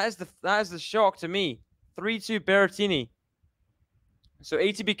 That is the shock to me. 3-2 Berrettini. So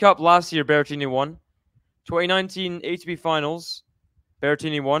ATP Cup last year, Berrettini won. 2019 ATP Finals,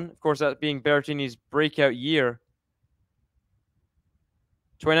 Berrettini won. Of course, that being Berrettini's breakout year.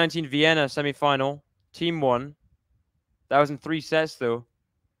 2019 Vienna semi-final, Thiem won. That was in 3 sets, though.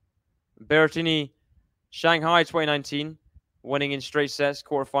 Berrettini, Shanghai 2019, winning in straight sets,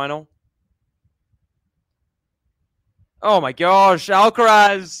 quarterfinal. Oh my gosh,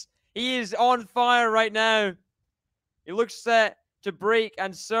 Alcaraz! He is on fire right now. He looks set to break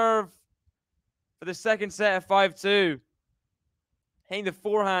and serve for the second set of 5-2. Hitting the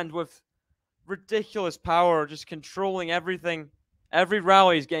forehand with ridiculous power, just controlling everything. Every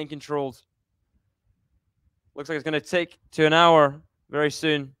rally is getting controlled. Looks like it's going to tick to an hour very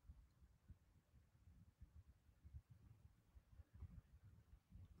soon.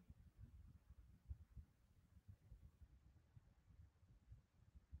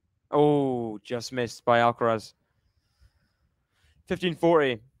 Oh, just missed by Alcaraz.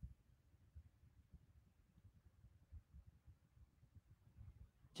 15-40.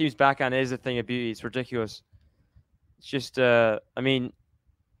 Thiem's backhand is a thing of beauty. It's ridiculous. It's just, I mean,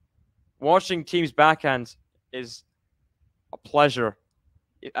 watching Thiem's backhand is a pleasure.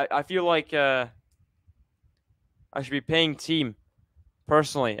 I feel like I should be paying Thiem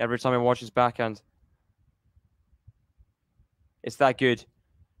personally every time I watch his backhand. It's that good.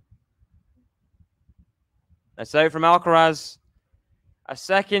 That's out from Alcaraz. A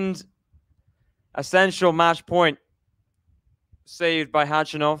second essential match point saved by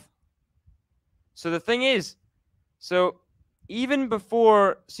Khachanov. So the thing is, so even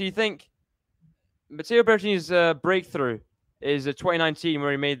before, so you think Matteo Berrettini's breakthrough is 2019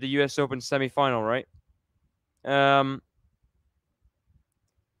 where he made the US Open semi-final, right?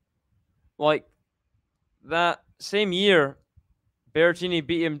 Like that same year, Berrettini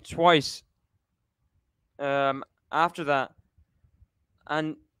beat him twice. After that,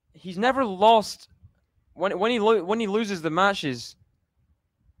 and he's never lost when he loses the matches.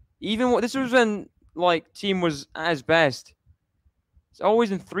 Even this was when like Thiem was at his best. It's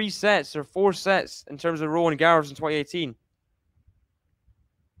always in 3 sets or 4 sets in terms of Roland Garros in 2018.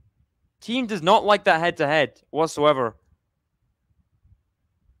 Thiem does not like that head-to-head whatsoever.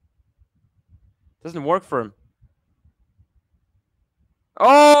 Doesn't work for him.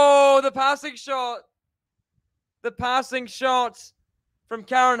 Oh, the passing shot! The passing shot from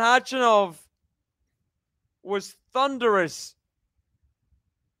Karen Khachanov was thunderous.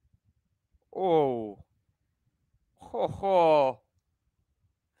 Oh. Ho ho.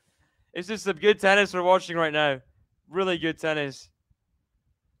 It's just some good tennis we're watching right now. Really good tennis.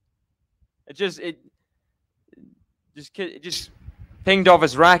 It just pinged off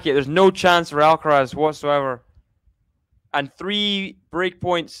his racket. There's no chance for Alcaraz whatsoever. And 3 break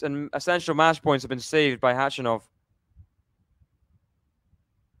points and essential match points have been saved by Khachanov.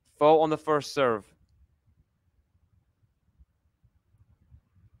 Fault on the first serve.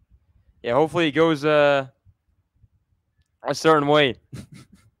 Yeah, hopefully it goes a certain way.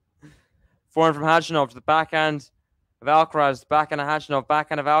 Forehand from Khachanov to the backhand of Alcaraz. Backhand of Khachanov.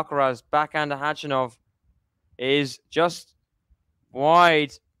 Backhand of Alcaraz. Backhand of Khachanov is just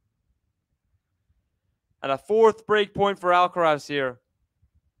wide. And a fourth break point for Alcaraz here.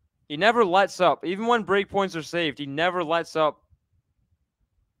 He never lets up. Even when break points are saved, he never lets up.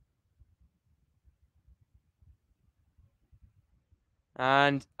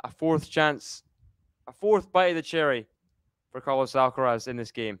 And a fourth chance, a fourth bite of the cherry for Carlos Alcaraz in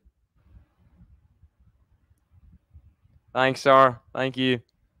this game. Thanks, Sar. Thank you.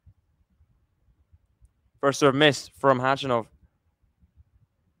 First serve missed from Khachanov.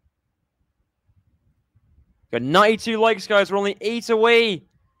 Got 92 likes, guys. We're only 8 away.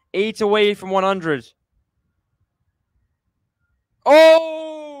 8 away from 100.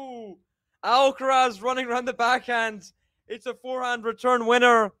 Oh! Alcaraz running around the backhand. It's a forehand return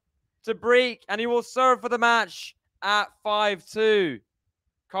winner to break, and he will serve for the match at 5-2.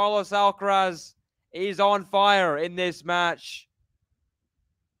 Carlos Alcaraz is on fire in this match.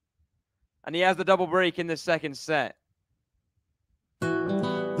 And he has the double break in the second set.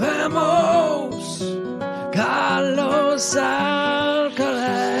 Vamos, Carlos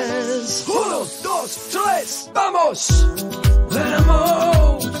Alcaraz. 1, 2, 3, vamos.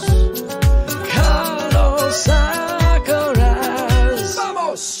 Vamos, Carlos Alcaraz.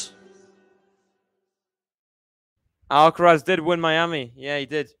 Vamos. Alcaraz did win Miami. Yeah, he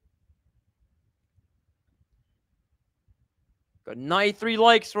did. Got 93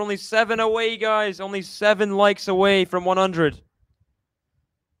 likes. We're only 7 away, guys. Only 7 likes away from 100.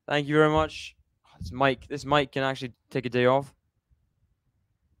 Thank you very much. This Mike can actually take a day off.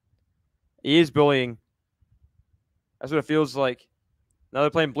 He is bullying. That's what it feels like. Now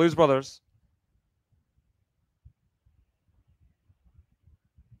they're playing Blues Brothers.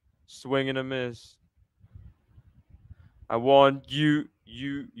 Swing and a miss. I want you.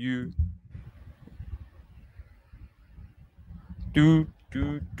 Do.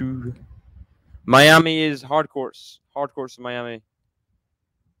 Miami is hard course. Hard course in Miami.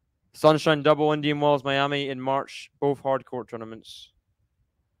 Sunshine Double, Indian Wells, Miami in March. Both hard court tournaments.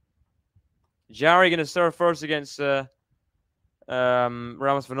 Jarry going to serve first against Ramos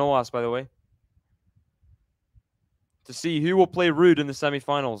Vinolas, by the way. To see who will play Ruud in the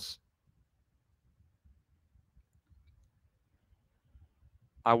semifinals.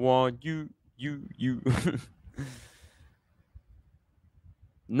 I want you.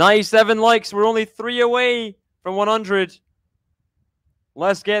 97 likes. We're only 3 away from 100.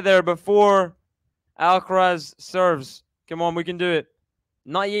 Let's get there before Alcaraz serves. Come on, we can do it.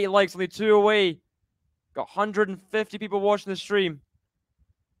 98 likes, only 2 away. Got 150 people watching the stream.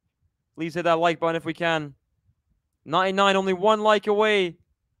 Please hit that like button if we can. 99, only 1 like away.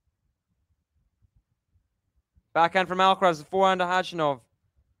 Backhand from Alcaraz, the forehand of Khachanov.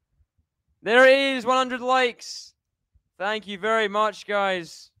 There it is, 100 likes. Thank you very much,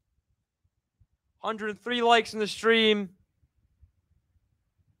 guys. 103 likes in the stream.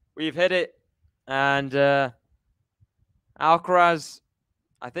 We've hit it. And Alcaraz,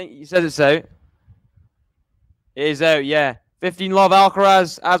 I think he says it's out. It is out, yeah. 15 love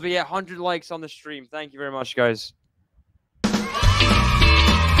Alcaraz as we get 100 likes on the stream. Thank you very much, guys.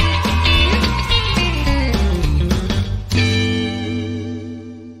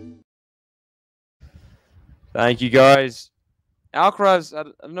 Thank you, guys. Alcaraz, I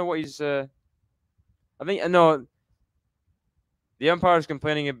don't know what he's... I know the umpire's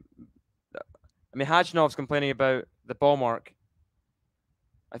complaining... I mean, Khachanov's complaining about the ball mark,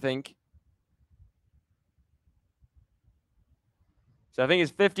 I think. So I think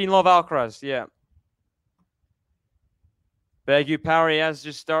it's 15 love Alcaraz, yeah. Begu Parry has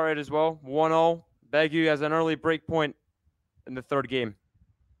just started as well, 1-0. Begu has an early break point in the third game.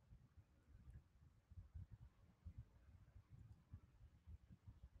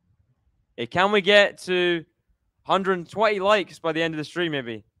 Hey, can we get to 120 likes by the end of the stream,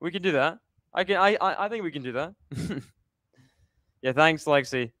 maybe? We can do that. I think we can do that. Yeah, thanks,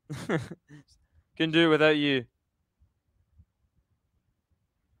 Lexi. Can do it without you.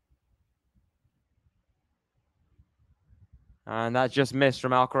 And that just missed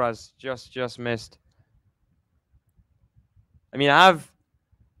from Alcaraz. Just missed. I mean, I have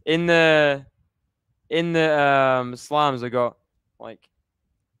in the slams I got like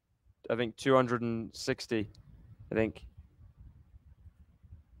I think 260. I think.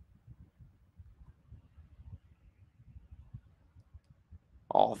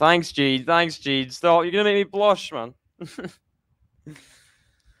 Oh, thanks, Jeed. Thanks, Jeed. Stop. You're gonna make me blush, man.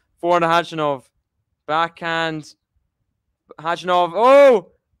 Forehand Khachanov. Backhand. Khachanov.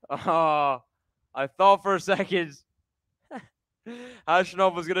 Oh! I thought for a second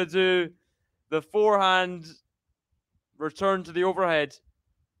Khachanov was going to do the forehand returned to the overhead.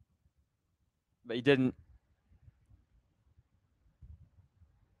 But he didn't.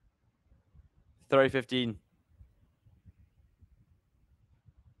 30-15.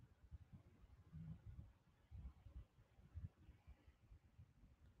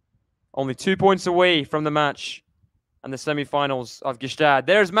 Only 2 points away from the match and the semi-finals of Gstaad.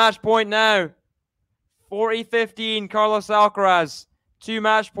 There's match point now. 40-15, Carlos Alcaraz. 2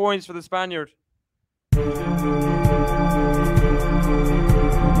 match points for the Spaniard.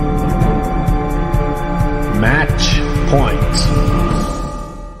 Match point.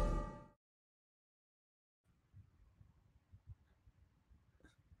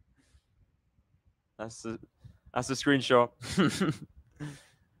 That's the screenshot.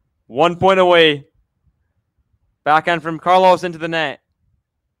 1 point away. Backhand from Carlos into the net.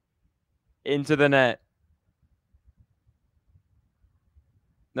 Into the net.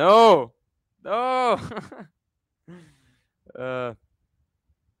 No. No.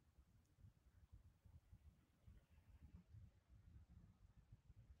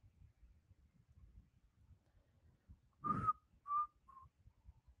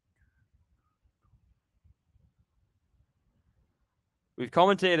 We've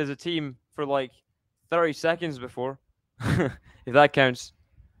commentated as a team for like 30 seconds before, if that counts.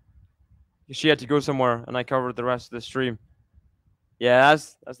 She had to go somewhere, and I covered the rest of the stream. Yeah,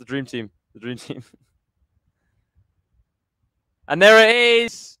 that's the dream team. The dream team. And there it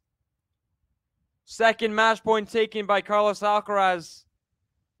is. Second match point taken by Carlos Alcaraz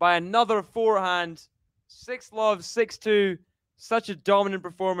by another forehand. 6-love, 6-2. Such a dominant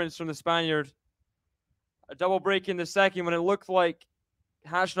performance from the Spaniard. A double break in the second when it looked like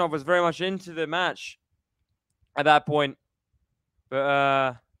KHACHANOV was very much into the match at that point.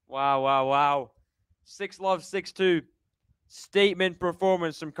 But, wow. 6-love, 6-2. Statement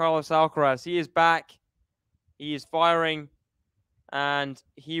performance from Carlos Alcaraz. He is back. He is firing. And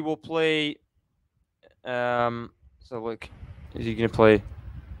he will play... so, look. Is he going to play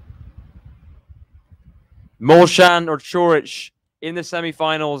Molchan or Coric in the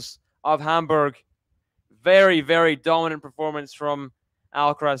semifinals of Hamburg? Very, very dominant performance from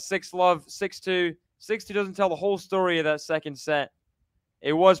Alcaraz. 6-love, 6-2. 6-2 doesn't tell the whole story of that second set.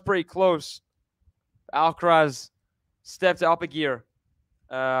 It was pretty close. Alcaraz stepped up a gear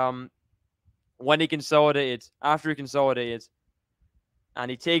when he consolidated, after he consolidated.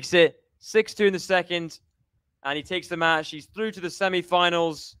 And he takes it 6-2 in the second. And he takes the match. He's through to the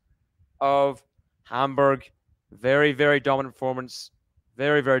semifinals of Hamburg. Very, very dominant performance.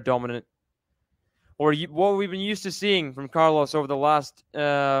 Very, very dominant. Or what we've been used to seeing from Carlos over the last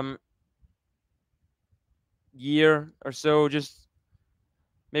year or so, just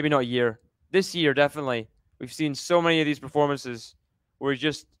maybe not a year. This year, definitely. We've seen so many of these performances where he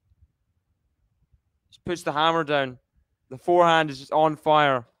just puts the hammer down. The forehand is just on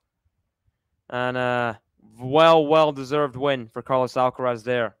fire. And well-deserved win for Carlos Alcaraz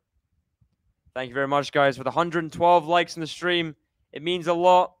there. Thank you very much, guys, for the 112 likes in the stream. It means a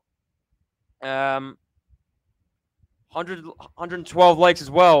lot. 112 likes as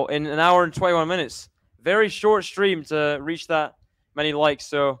well in an hour and 21 minutes. Very short stream to reach that many likes.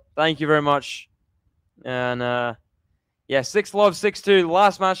 So thank you very much. And yeah, 6-love, 6-2. The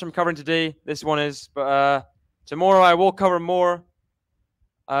last match I'm covering today. This one is. But tomorrow I will cover more.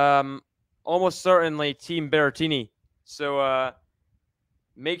 Almost certainly Team Berrettini. So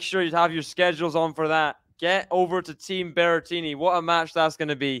make sure you have your schedules on for that. Get over to Team Berrettini. What a match that's going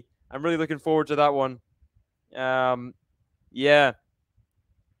to be. I'm really looking forward to that one. Yeah.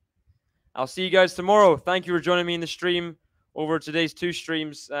 I'll see you guys tomorrow. Thank you for joining me in the stream over today's 2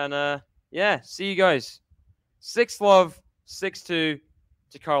 streams. And yeah, see you guys. 6-love, 6-2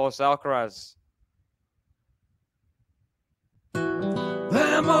 to Carlos Alcaraz.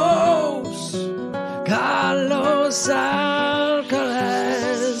 Vamos, Carlos Alcaraz.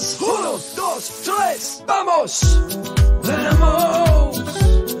 1, 2, 3, vamos. Vamos.